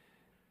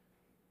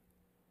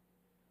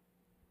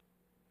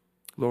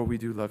 Lord, we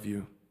do love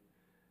you.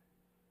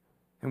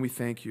 And we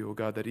thank you, oh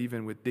God, that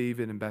even with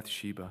David and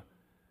Bathsheba,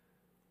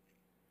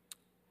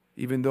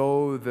 even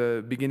though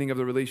the beginning of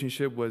the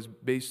relationship was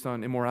based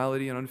on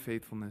immorality and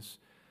unfaithfulness,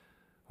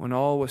 when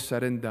all was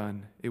said and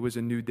done, it was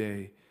a new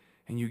day,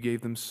 and you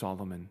gave them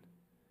Solomon.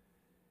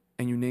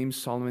 And you named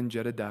Solomon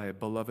Jedediah,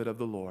 beloved of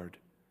the Lord.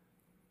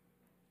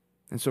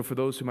 And so for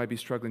those who might be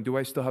struggling, do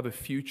I still have a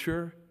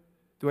future?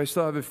 Do I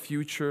still have a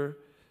future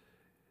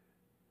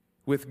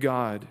with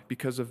God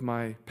because of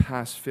my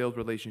past failed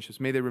relationships?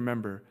 May they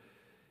remember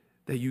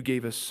that you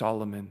gave us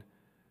Solomon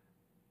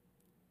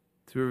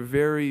through a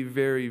very,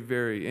 very,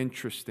 very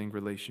interesting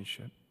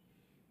relationship.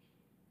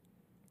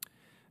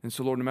 And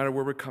so, Lord, no matter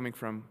where we're coming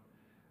from,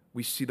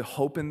 we see the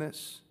hope in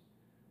this.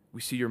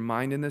 We see your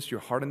mind in this, your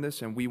heart in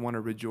this, and we want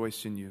to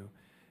rejoice in you.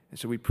 And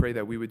so we pray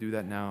that we would do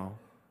that now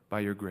by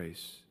your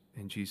grace.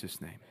 In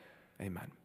Jesus' name, amen.